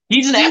stuff.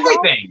 He's in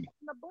everything.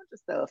 A bunch of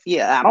stuff.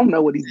 Yeah, I don't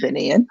know what he's been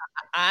in.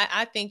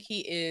 I think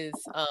he is,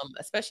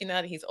 especially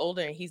now that he's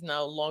older and he's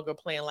no longer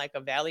playing like a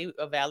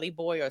valley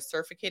boy or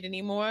surfer kid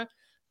anymore.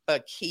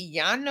 But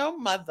Keanu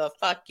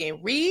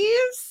motherfucking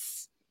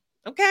Reeves,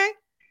 okay?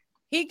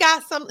 He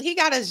got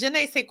a je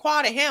ne sais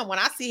quoi to him. When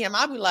I see him,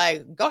 I'll be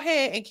like, go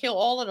ahead and kill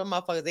all of them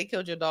motherfuckers. They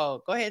killed your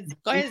dog. Go ahead,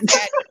 Zaddy.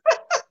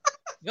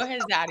 Go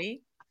ahead, Zaddy.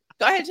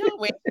 Go ahead, John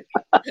Wick.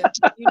 You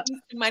need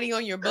some money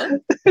on your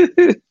book.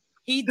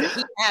 He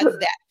has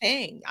that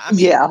thing. I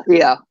mean,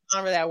 yeah.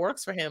 That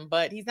works for him,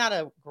 but he's not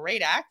a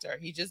great actor.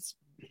 He just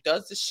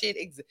does the shit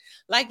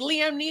like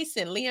Liam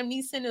Neeson. Liam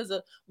Neeson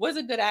was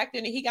a good actor,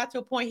 and he got to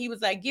a point he was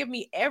like, give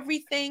me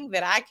everything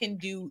that I can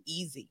do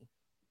easy.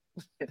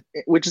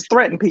 Which is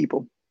threaten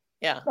people.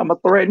 Yeah. I'm gonna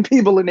threaten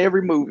people in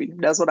every movie.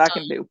 That's what I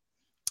can do.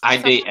 I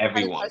date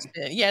everyone.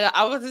 Yeah,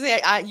 I was gonna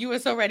say you were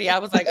so ready. I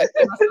was like,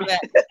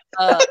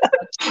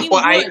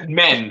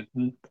 men,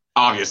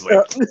 obviously.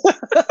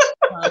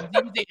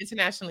 You date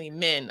internationally,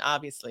 men,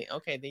 obviously.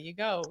 Okay, there you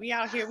go. We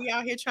out here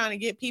trying to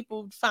get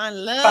people to find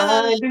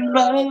love.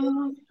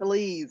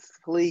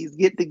 Please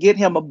get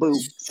him a boo.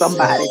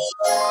 Somebody.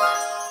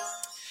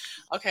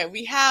 Okay,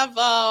 we have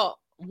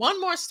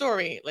one more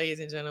story, ladies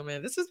and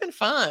gentlemen. This has been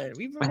fun.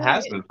 It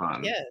has been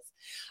fun. Yes.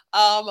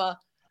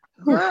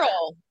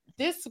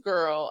 This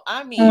girl,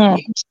 I mean,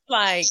 it's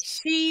like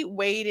she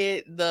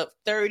waited the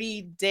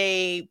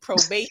 30-day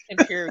probation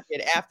period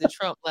after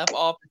Trump left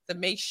office to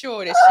make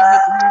sure that she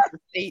would leave the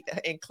state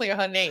and clear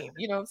her name.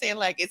 You know what I'm saying?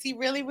 Like, is he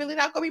really, really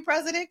not going to be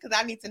president? Because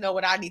I need to know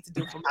what I need to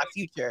do for my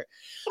future.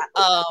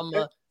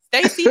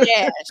 Stacey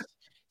Dash.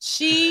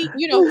 She,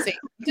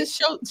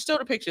 just show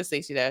the picture of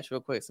Stacey Dash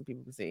real quick so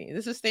people can see.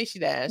 This is Stacey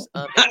Dash.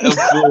 Oh,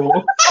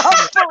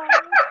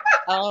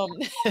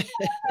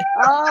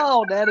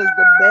 that is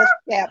the best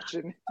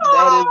caption.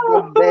 That is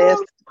the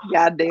best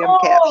goddamn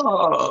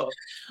caption.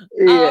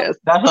 Yes,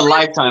 that's a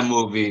Lifetime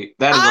movie.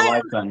 That is a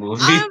Lifetime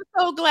movie. I'm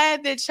so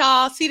glad that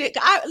y'all see that.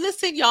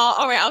 Listen, y'all.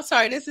 All right, I'm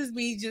sorry. This is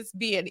me just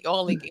being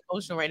all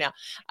emotional right now.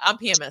 I'm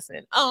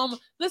PMSing.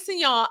 Listen,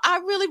 y'all. I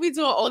really be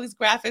doing all these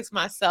graphics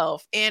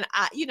myself, and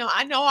I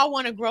know I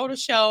want to grow the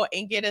show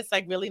and get us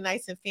like really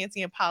nice and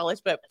fancy and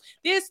polished, but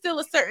there's still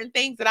a certain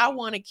things that I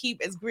want to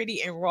keep as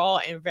gritty and raw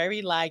and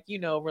very like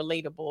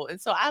relatable.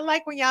 And so I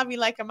like when y'all be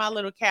liking my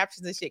little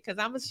captions and shit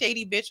because I'm a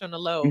shady bitch on the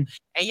low.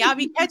 And y'all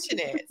be catching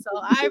it. So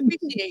I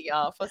appreciate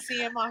y'all for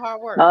seeing my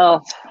hard work.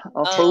 Oh,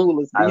 a fool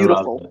is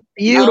beautiful.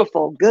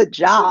 Beautiful. Good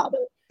job.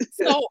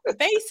 So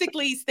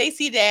basically,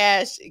 Stacey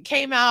Dash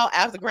came out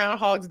after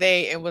Groundhog's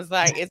Day and was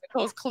like, "Is the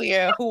coast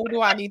clear? Who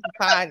do I need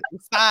to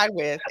side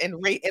with in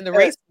the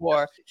race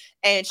war?"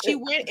 And she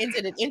went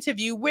into an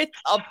interview with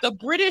the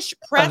British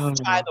press,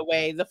 by the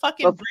way, the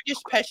fucking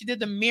British press. She did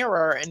the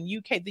Mirror and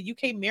the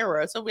UK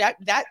Mirror. So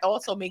that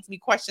also makes me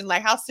question,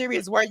 like, how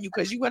serious were you?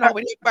 Because you went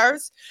over there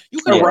first. You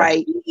could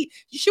have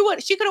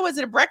She could have went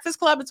to the Breakfast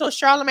Club until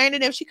Charlamagne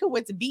and them. She could have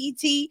went to BET.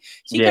 She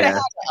could have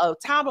had a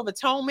Time of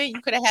Atonement.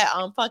 You could have had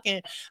fucking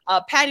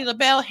Patti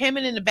LaBelle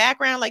hemming in the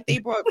background, like they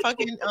brought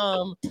fucking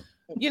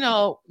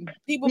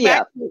people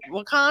back to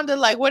Wakanda,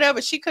 like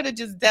whatever. She could have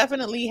just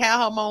definitely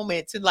had her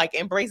moment to like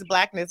embrace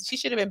blackness. She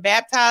should have been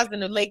baptized in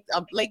the Lake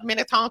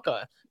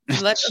Minnetonka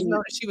to let us know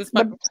that she was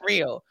fucking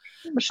real.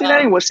 But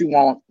that ain't what she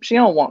want. She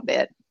don't want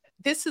that.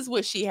 This is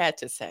what she had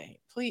to say.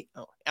 Please,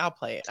 I'll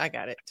play it. I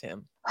got it,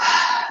 Tim.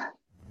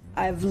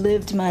 I've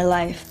lived my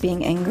life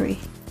being angry.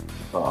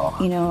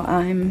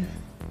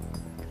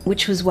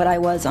 Which was what I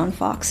was on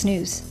Fox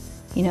News.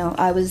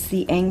 I was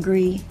the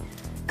angry,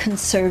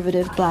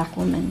 conservative black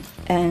woman.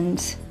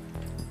 And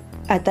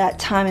at that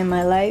time in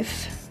my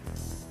life,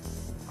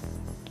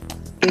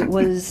 it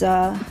was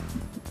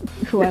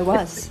who I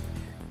was.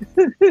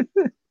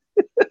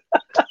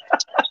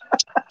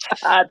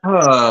 I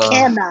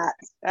cannot.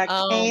 I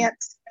can't.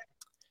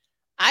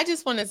 I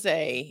just want to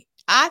say,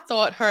 I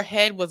thought her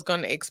head was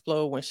going to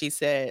explode when she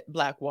said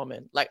black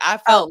woman. Like, I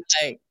felt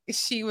like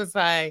she was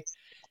like,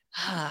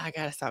 I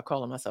got to stop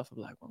calling myself a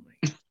black woman.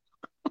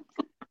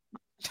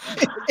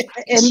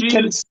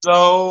 She's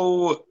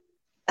so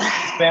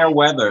fair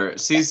weather.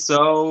 She's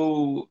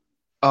so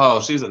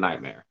she's a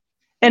nightmare.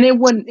 And it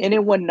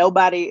wasn't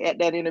nobody at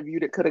that interview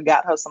that could have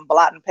got her some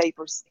blotting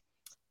papers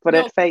for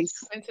that face.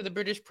 Went to the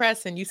British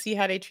press and you see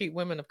how they treat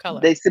women of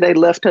color. They said they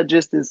left her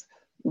just as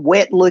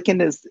wet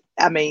looking as,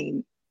 I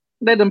mean,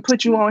 they done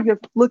put you on here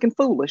looking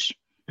foolish,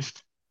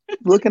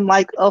 looking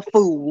like a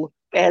fool,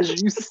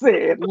 as you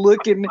said,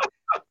 looking.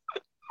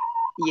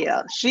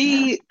 Yeah,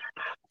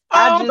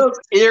 those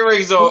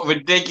earrings are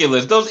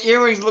ridiculous. Those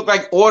earrings look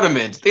like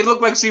ornaments. They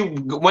look like she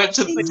went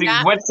to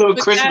a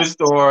Christmas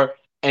store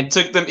and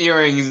took them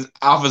earrings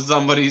off of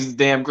somebody's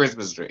damn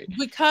Christmas tree.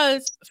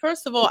 Because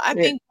first of all, I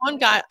think one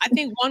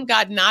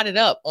got knotted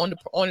up on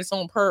its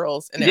own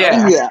pearls. And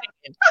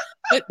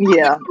But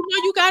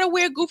you gotta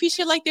wear goofy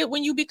shit like that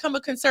when you become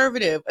a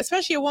conservative,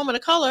 especially a woman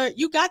of color.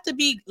 You got to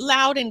be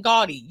loud and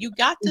gaudy. You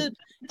got to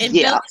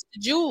embellish the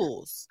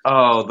jewels.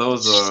 Oh,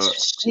 those are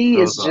just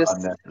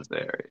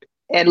unnecessary.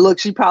 And look,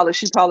 she probably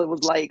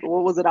was like,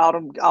 what was it? All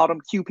them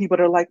cute people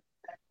that are like,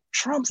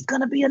 Trump's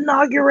gonna be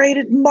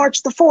inaugurated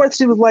March the 4th.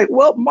 She was like,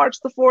 well, March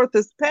the 4th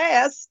is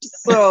past,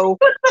 so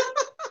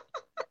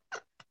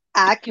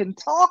I can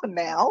talk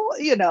now.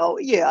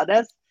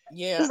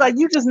 It's like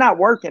you just not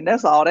working.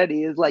 That's all that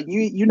is. Like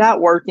you're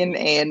not working,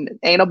 and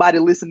ain't nobody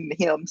listening to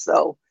him.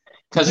 So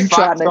because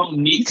Fox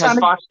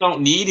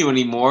don't need you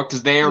anymore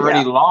because they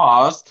already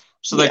lost.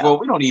 So well,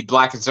 we don't need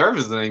black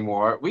conservatives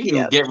anymore. We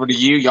can get rid of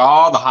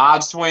y'all, the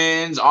Hodge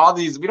twins, all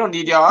these. We don't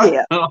need y'all.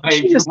 Yeah. Oh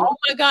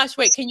my gosh!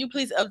 Wait, can you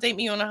please update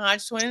me on the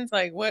Hodge twins?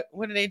 Like, what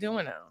are they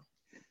doing now?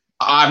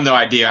 I have no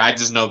idea. I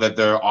just know that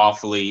they're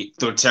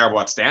terrible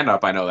at stand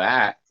up. I know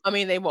that. I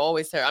mean, they were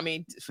always there. I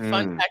mean,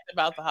 fun fact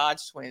about the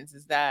Hodge twins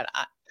is that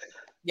I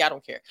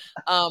don't care.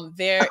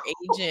 Their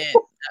agent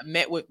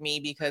met with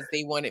me because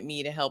they wanted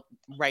me to help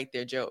write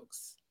their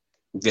jokes.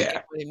 Yeah,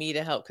 they wanted me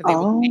to help because they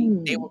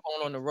were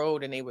going on the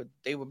road and they were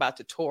about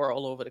to tour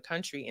all over the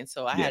country, and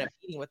so I had a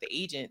meeting with the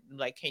agent.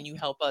 Like, can you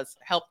help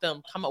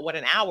them come up with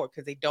an hour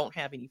because they don't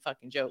have any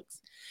fucking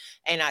jokes?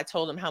 And I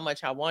told them how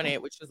much I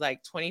wanted, which was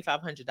like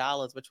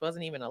 $2,500, which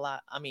wasn't even a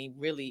lot. I mean,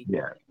 really,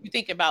 you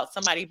think about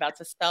somebody about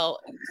to sell,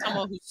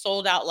 someone who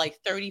sold out like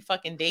 30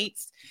 fucking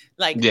dates,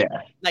 like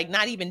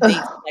not even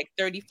dates, like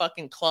 30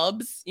 fucking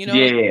clubs,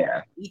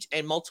 each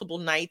and multiple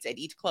nights at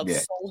each club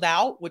sold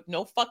out with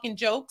no fucking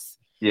jokes.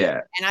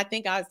 Yeah. And I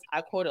think I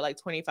quoted like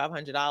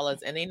 $2,500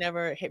 and they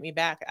never hit me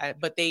back.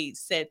 But they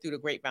said through the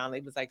grapevine,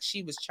 they was like,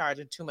 she was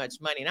charging too much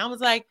money. And I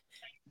was like,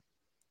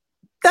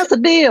 that's a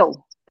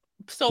deal.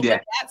 So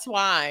but that's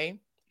why,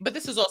 but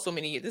this is also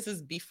many years. This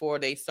is before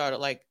they started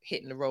like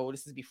hitting the road.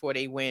 This is before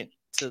they went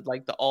to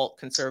like the alt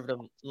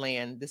conservative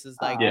land. This is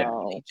like,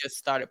 they just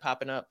started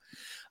popping up.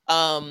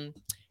 And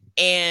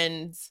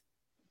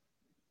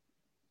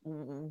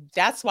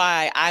that's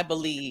why I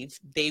believe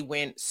they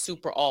went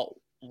super alt.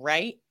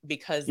 Right,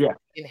 because they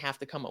didn't have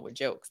to come up with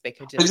jokes; they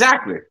could just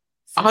 100%.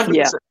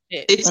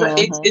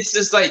 It's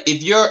just like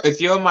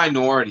if you're a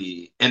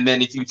minority, and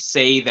then if you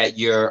say that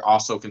you're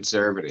also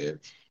conservative,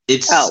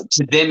 it's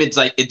to them it's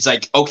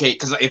like okay,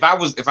 because if I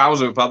was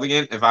a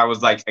Republican, if I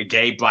was like a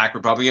gay black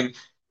Republican,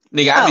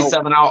 nigga, I'd be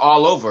selling out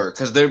all over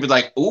because they'd be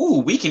like,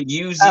 ooh, we can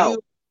use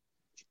you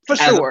for as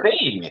sure a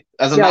thing,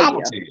 as a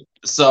novelty.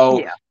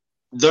 So.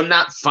 They're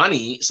not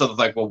funny, so they're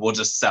like, well, we'll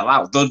just sell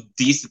out. They're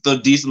decent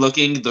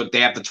looking. They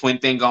have the twin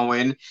thing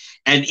going,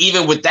 and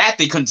even with that,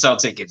 they couldn't sell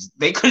tickets.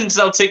 They couldn't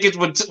sell tickets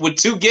with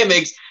two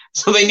gimmicks,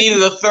 so they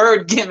needed a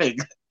third gimmick.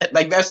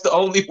 Like that's the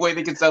only way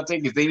they could sell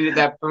tickets. They needed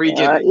that 3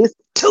 gimmicks. It's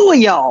 2 of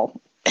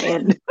y'all,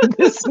 and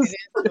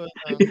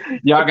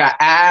y'all got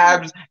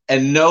abs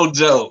and no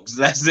jokes.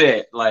 That's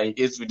it. Like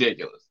it's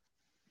ridiculous.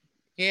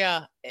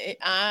 Yeah,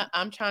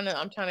 I'm trying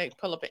to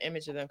pull up an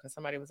image of them because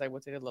somebody was like,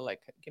 "What do they look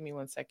like?" Give me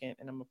 1 second,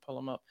 and I'm gonna pull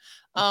them up.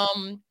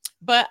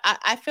 But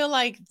I feel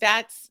like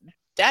that's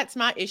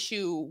my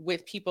issue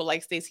with people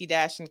like Stacey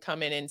Dash and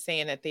coming and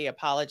saying that they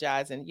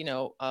apologize and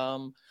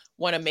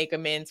want to make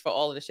amends for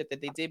all of the shit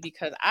that they did,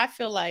 because I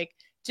feel like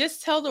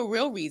just tell the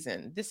real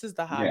reason. This is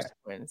the Hodge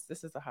twins.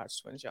 This is the Hodge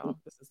twins, y'all.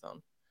 This is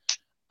them.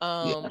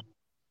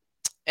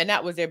 And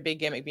that was their big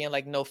gimmick, being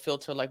like no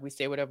filter, like we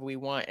say whatever we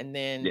want, and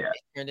then it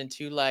turned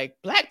into like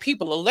black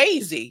people are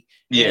lazy.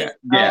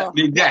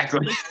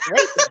 Exactly.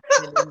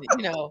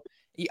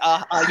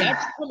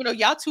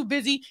 Y'all too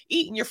busy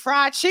eating your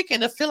fried chicken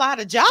to fill out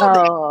a job.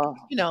 So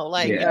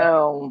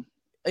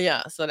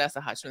that's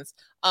the Hodge twins.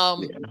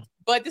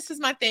 But this is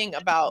my thing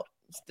about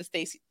the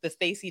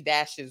Stacey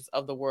Dashes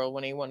of the world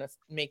when they want to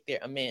make their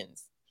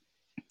amends.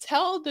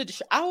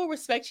 I will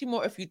respect you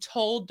more if you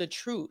told the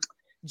truth.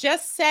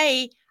 Just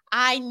say,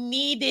 I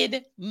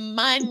needed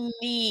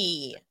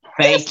money.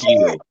 Thank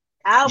you.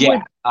 I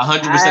would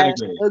 100%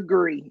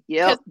 agree.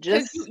 Yep.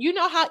 Just you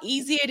know how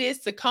easy it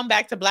is to come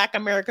back to Black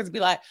Americans and be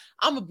like,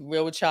 I'm gonna be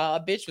real with y'all. A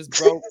bitch was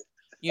broke.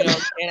 And I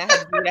had to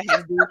do what I had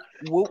to do.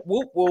 Whoop,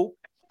 whoop, whoop.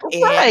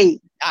 And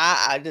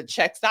the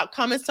check stopped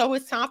coming, so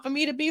it's time for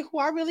me to be who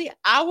I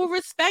will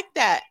respect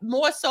that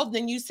more so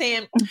than you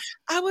saying,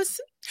 I was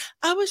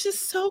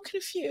just so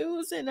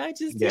confused and I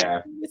just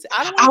I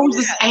was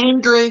just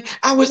angry.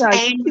 I was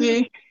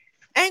angry.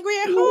 Angry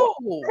at who?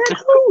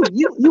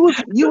 You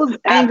was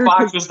angry.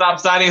 Fox would stop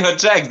signing her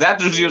checks.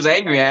 That's what she was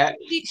angry at.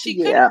 She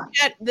couldn't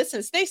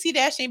listen, Stacey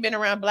Dash ain't been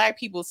around black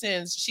people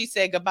since she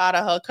said goodbye to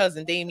her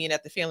cousin Damien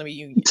at the family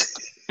reunion.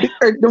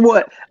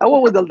 What?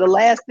 What was the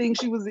last thing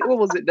she was? What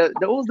was it?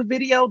 What was the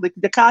video? The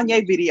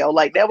Kanye video.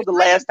 Like that was the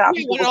last time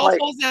Yeah, people when it was all like,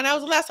 falls down, that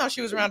was the last time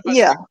she was around.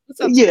 yeah, What's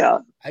up? yeah,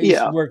 I used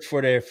yeah. to work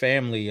for their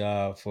family,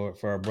 for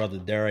our brother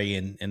Derry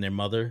and their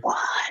mother, What?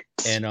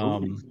 and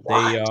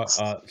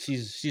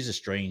she's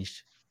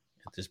estranged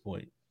at this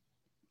point.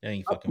 They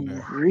ain't fucking with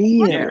her.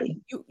 Really?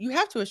 You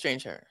have to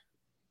estrange her.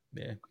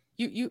 Yeah.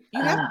 You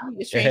have to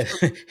be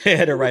estranged. They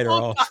had to write her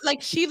off.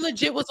 Like she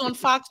legit was on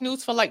Fox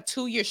News for like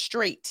 2 years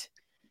straight.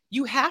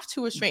 You have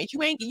to estrange.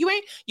 You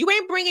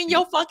ain't bringing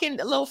your fucking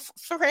little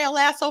frail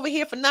ass over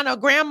here for none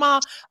of grandma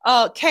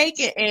cake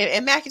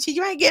and mac and cheese.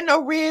 You ain't getting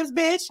no ribs,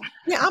 bitch.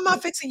 Yeah, I'm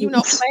not fixing you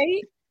no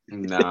plate.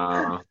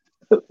 Nah.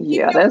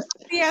 Yeah, that's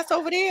the ass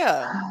over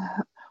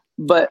there.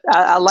 But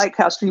I like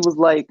how she was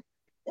like,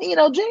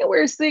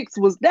 January 6th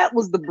was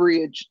the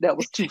bridge that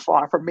was too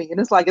far for me.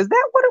 And it's like, is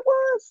that what it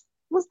was?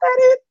 Was that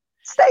it,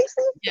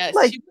 Stacey? Yes,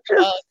 like,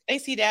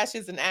 Stacey Dash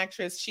is an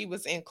actress. She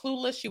was in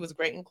Clueless. She was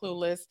great in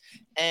Clueless.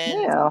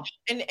 And yeah.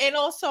 and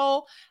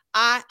also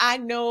I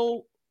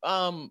know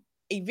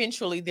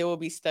eventually there will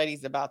be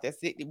studies about this.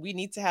 We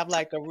need to have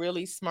like a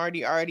really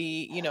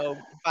smarty-arty,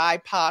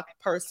 BIPOC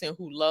person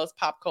who loves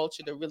pop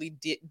culture to really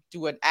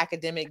do an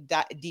academic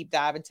deep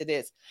dive into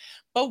this.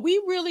 But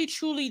we really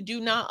truly do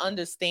not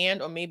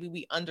understand, or maybe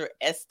we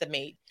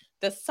underestimate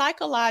the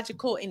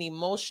psychological and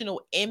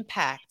emotional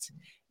impact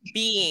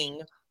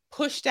being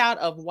pushed out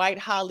of white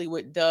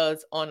Hollywood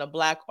does on a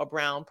Black or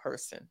brown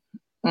person.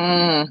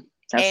 And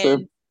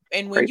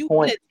when you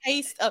get a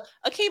taste of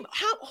Akeem,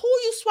 who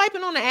are you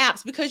swiping on the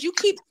apps? Because you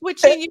keep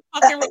switching your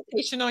fucking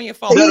rotation on your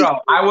phone. No,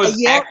 I was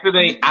I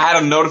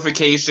had a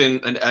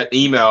notification, an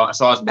email,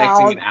 so I was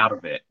exiting out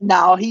of it.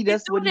 No,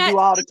 that's what you do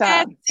all the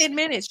time. 10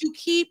 minutes. You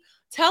keep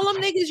tell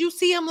them niggas you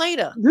see them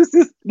later. This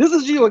is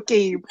you,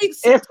 Akeem.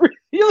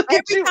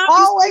 Every time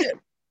always.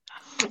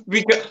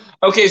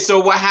 Okay, so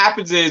what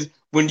happens is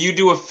when you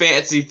do a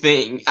fancy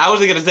thing, I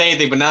wasn't gonna say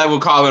anything, but now that we'll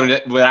call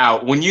it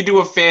out. When you do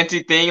a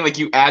fancy thing, like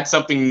you add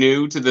something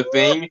new to the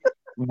thing,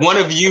 one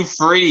of you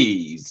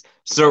freeze.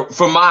 So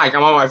for Mike,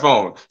 I'm on my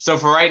phone. So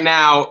for right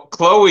now,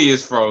 Chloe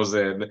is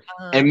frozen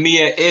and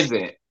Mia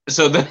isn't.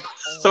 So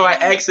I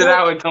exit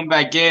out and come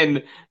back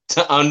in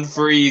to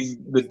unfreeze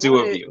the two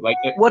of you. Like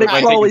what did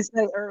Chloe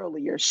say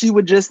earlier? She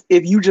would just,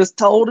 if you just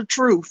told the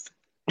truth,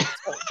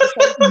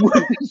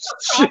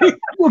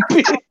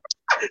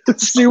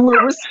 she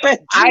would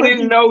respect you. I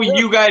didn't know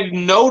you guys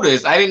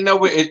noticed. I didn't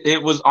know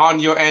it was on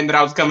your end that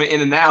I was coming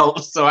in and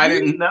out, so I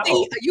didn't know.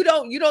 You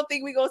don't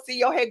think we're gonna see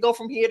your head go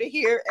from here to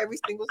here every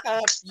single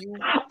time?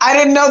 I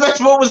didn't know that's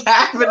what was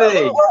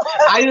happening.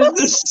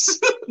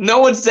 No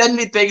one said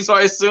anything, so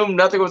I assumed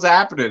nothing was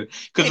happening.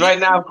 Because right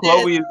now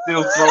Chloe is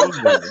still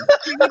frozen.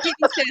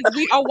 Says,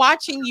 we are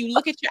watching you.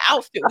 Look at your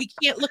outfit. We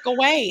can't look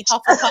away.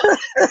 Hufflepuff.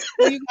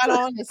 You got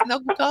on the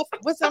snuggle cuff.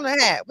 What's on the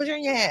hat? What's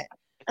on your hat?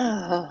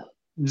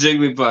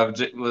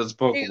 Jigglypuff was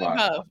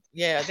Pokemon.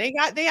 Yeah, they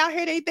out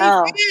here.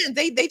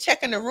 They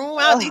checking the room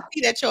out. They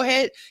see that your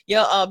head,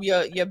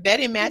 your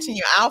bedding matching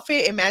your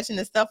outfit and matching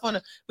the stuff on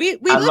the.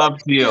 I love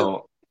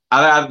teal.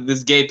 I have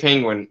this gay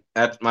penguin.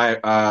 That's my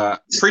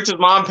Preacher's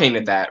mom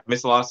painted that.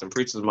 Miss Lawson,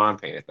 Preacher's mom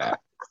painted that.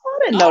 I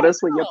didn't know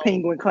that's where your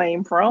penguin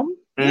came from.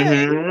 Yeah,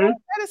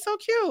 that is so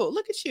cute.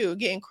 Look at you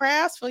getting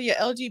crafts for your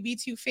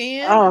LGBT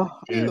fans.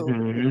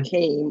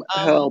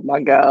 Oh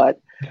my God.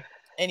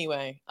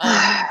 Anyway,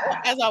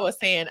 as I was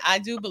saying, I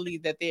do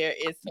believe that there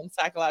is some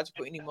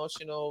psychological and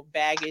emotional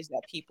baggage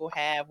that people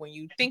have when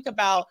you think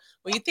about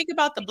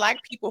the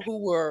Black people who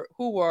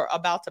were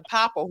about to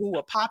pop or who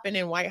were popping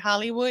in white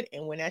Hollywood,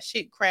 and when that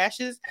shit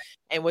crashes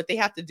and what they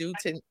have to do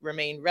to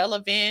remain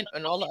relevant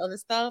and all the other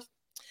stuff.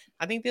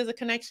 I think there's a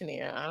connection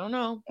there. I don't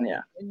know.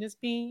 Yeah, and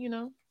just be,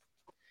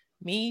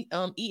 me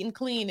eating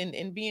clean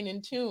and being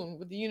in tune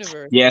with the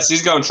universe. Yeah,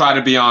 she's gonna try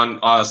to be on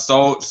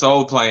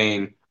Soul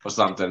Plane or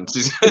something.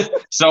 She's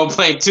Soul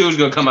Plane 2 is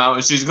gonna come out,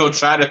 and she's gonna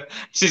try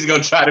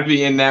to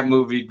be in that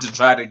movie to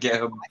try to get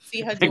him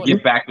to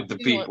get back with the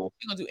people.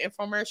 She's gonna do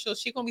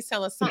infomercials. She's gonna be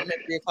selling something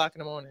at 3:00 in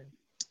the morning.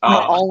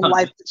 Her own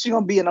life. She's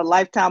gonna be in a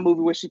Lifetime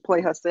movie where she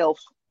play herself.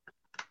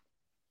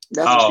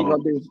 That's what she's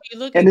gonna do. She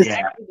look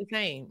exactly the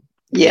same.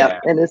 Yeah,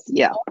 and it's and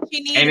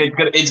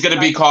it's gonna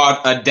be called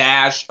A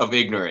Dash of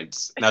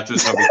Ignorance. That's what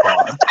it's gonna be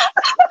called.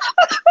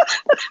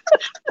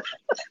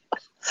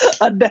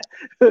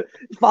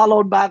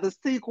 Followed by the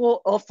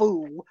sequel, A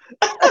Fool.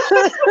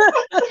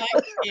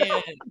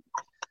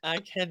 I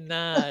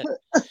cannot.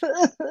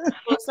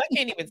 Folks, I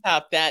can't even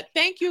top that.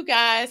 Thank you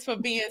guys for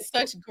being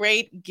such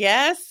great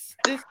guests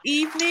this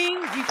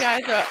evening. You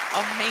guys are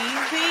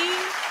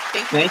amazing.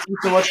 Thank you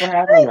so much for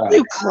having us. Thank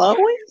you, Chloe.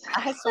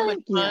 I had so much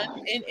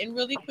fun. And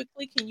really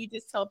quickly, can you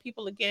just tell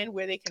people again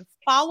where they can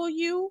follow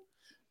you?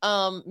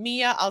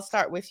 Mia, I'll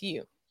start with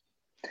you.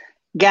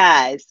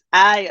 Guys,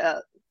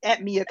 I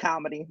at Mia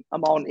Comedy.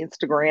 I'm on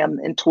Instagram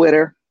and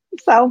Twitter.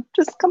 So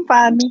just come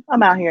find me.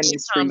 I'm out here in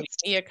these streets.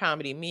 Mia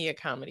Comedy.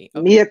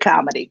 Okay. Mia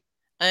Comedy.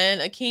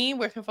 And Akeem,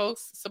 where can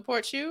folks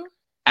support you?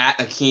 at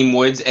Akeem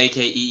Woods,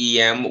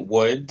 AKEEM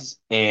Woods,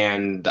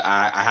 and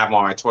I have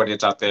all my tour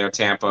dates out there: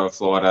 Tampa,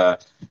 Florida,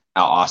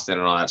 Austin,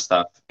 and all that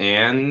stuff.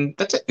 And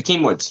that's it.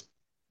 Akeem Woods.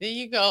 There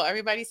you go.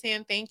 Everybody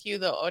saying thank you.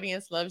 The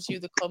audience loves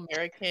you. The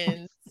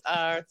Co-Americans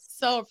are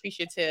so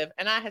appreciative.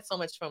 And I had so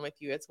much fun with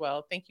you as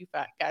well. Thank you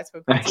guys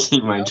for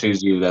Akeem might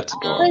choose you. That's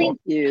adorable. Thank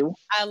you.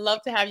 I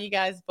love to have you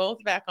guys both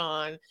back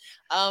on.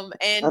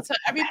 And to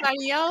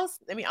everybody else,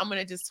 I'm going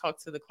to just talk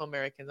to the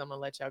Co-Americans. I'm going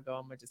to let y'all go.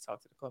 I'm going to just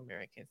talk to the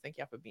Co-Americans. Thank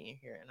y'all for being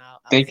here. And I'll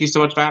Thank you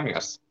so much for having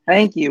us.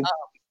 Thank you.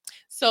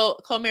 So,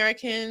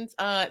 Co-Americans,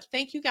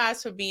 thank you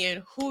guys for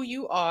being who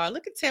you are.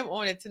 Look at Tim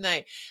on it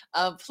tonight.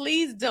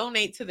 Please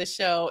donate to the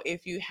show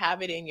if you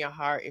have it in your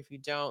heart. If you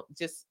don't,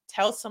 just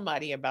tell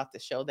somebody about the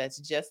show that's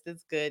just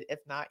as good, if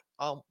not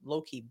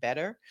low-key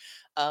better.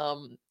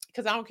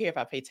 Because I don't care if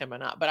I pay Tim or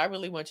not, but I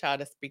really want y'all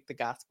to speak the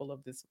gospel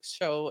of this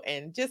show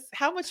and just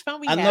how much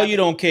fun we have. I know you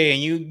don't care,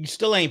 and you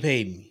still ain't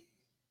paid me.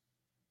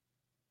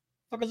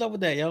 Fuck is up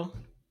with that, yo?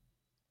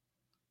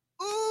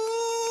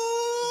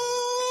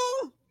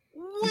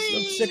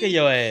 I'm sick of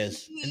your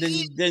ass. And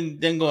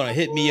then gonna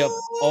hit me up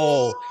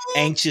all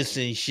anxious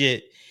and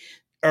shit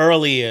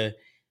earlier,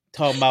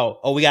 talking about,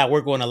 oh, we gotta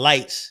work on the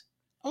lights.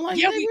 I'm like,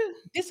 yeah,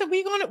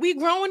 we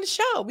growing the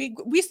show.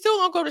 We still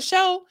gonna go to the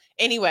show.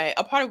 Anyway,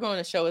 a part of growing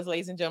the show is,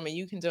 ladies and gentlemen,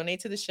 you can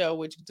donate to the show,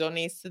 which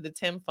donates to the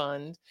Tim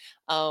Fund.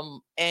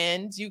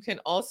 And you can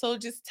also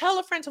just tell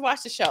a friend to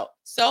watch the show.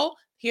 So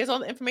here's all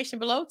the information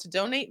below to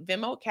donate: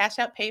 Venmo, Cash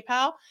App,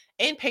 PayPal,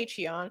 and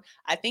Patreon.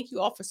 I thank you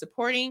all for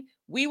supporting.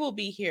 We will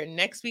be here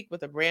next week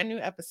with a brand new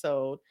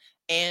episode.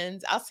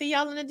 And I'll see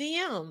y'all in the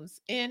DMs.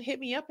 And hit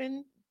me up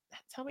and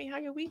tell me how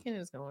your weekend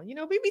is going. You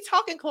know, we be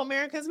talking,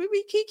 Co-Americans. We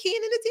be keying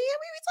in the DM.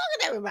 We be talking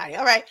to everybody.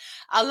 All right.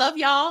 I love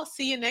y'all.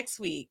 See you next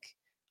week.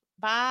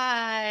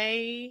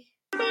 Bye.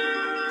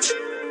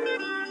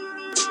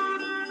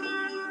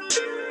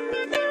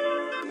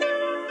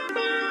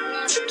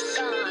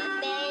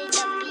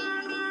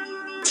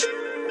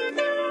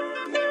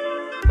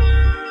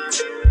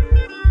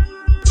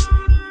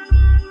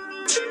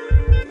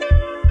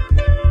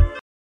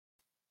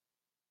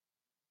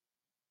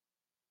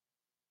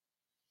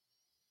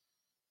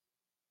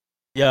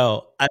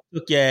 Yo, I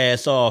took your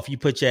ass off. You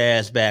put your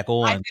ass back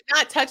on. I did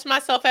not touch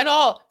myself at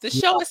all. The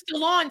show is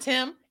still on,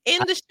 Tim. In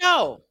the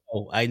show.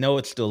 Oh, I know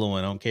it's still on.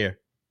 I don't care.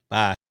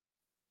 Bye.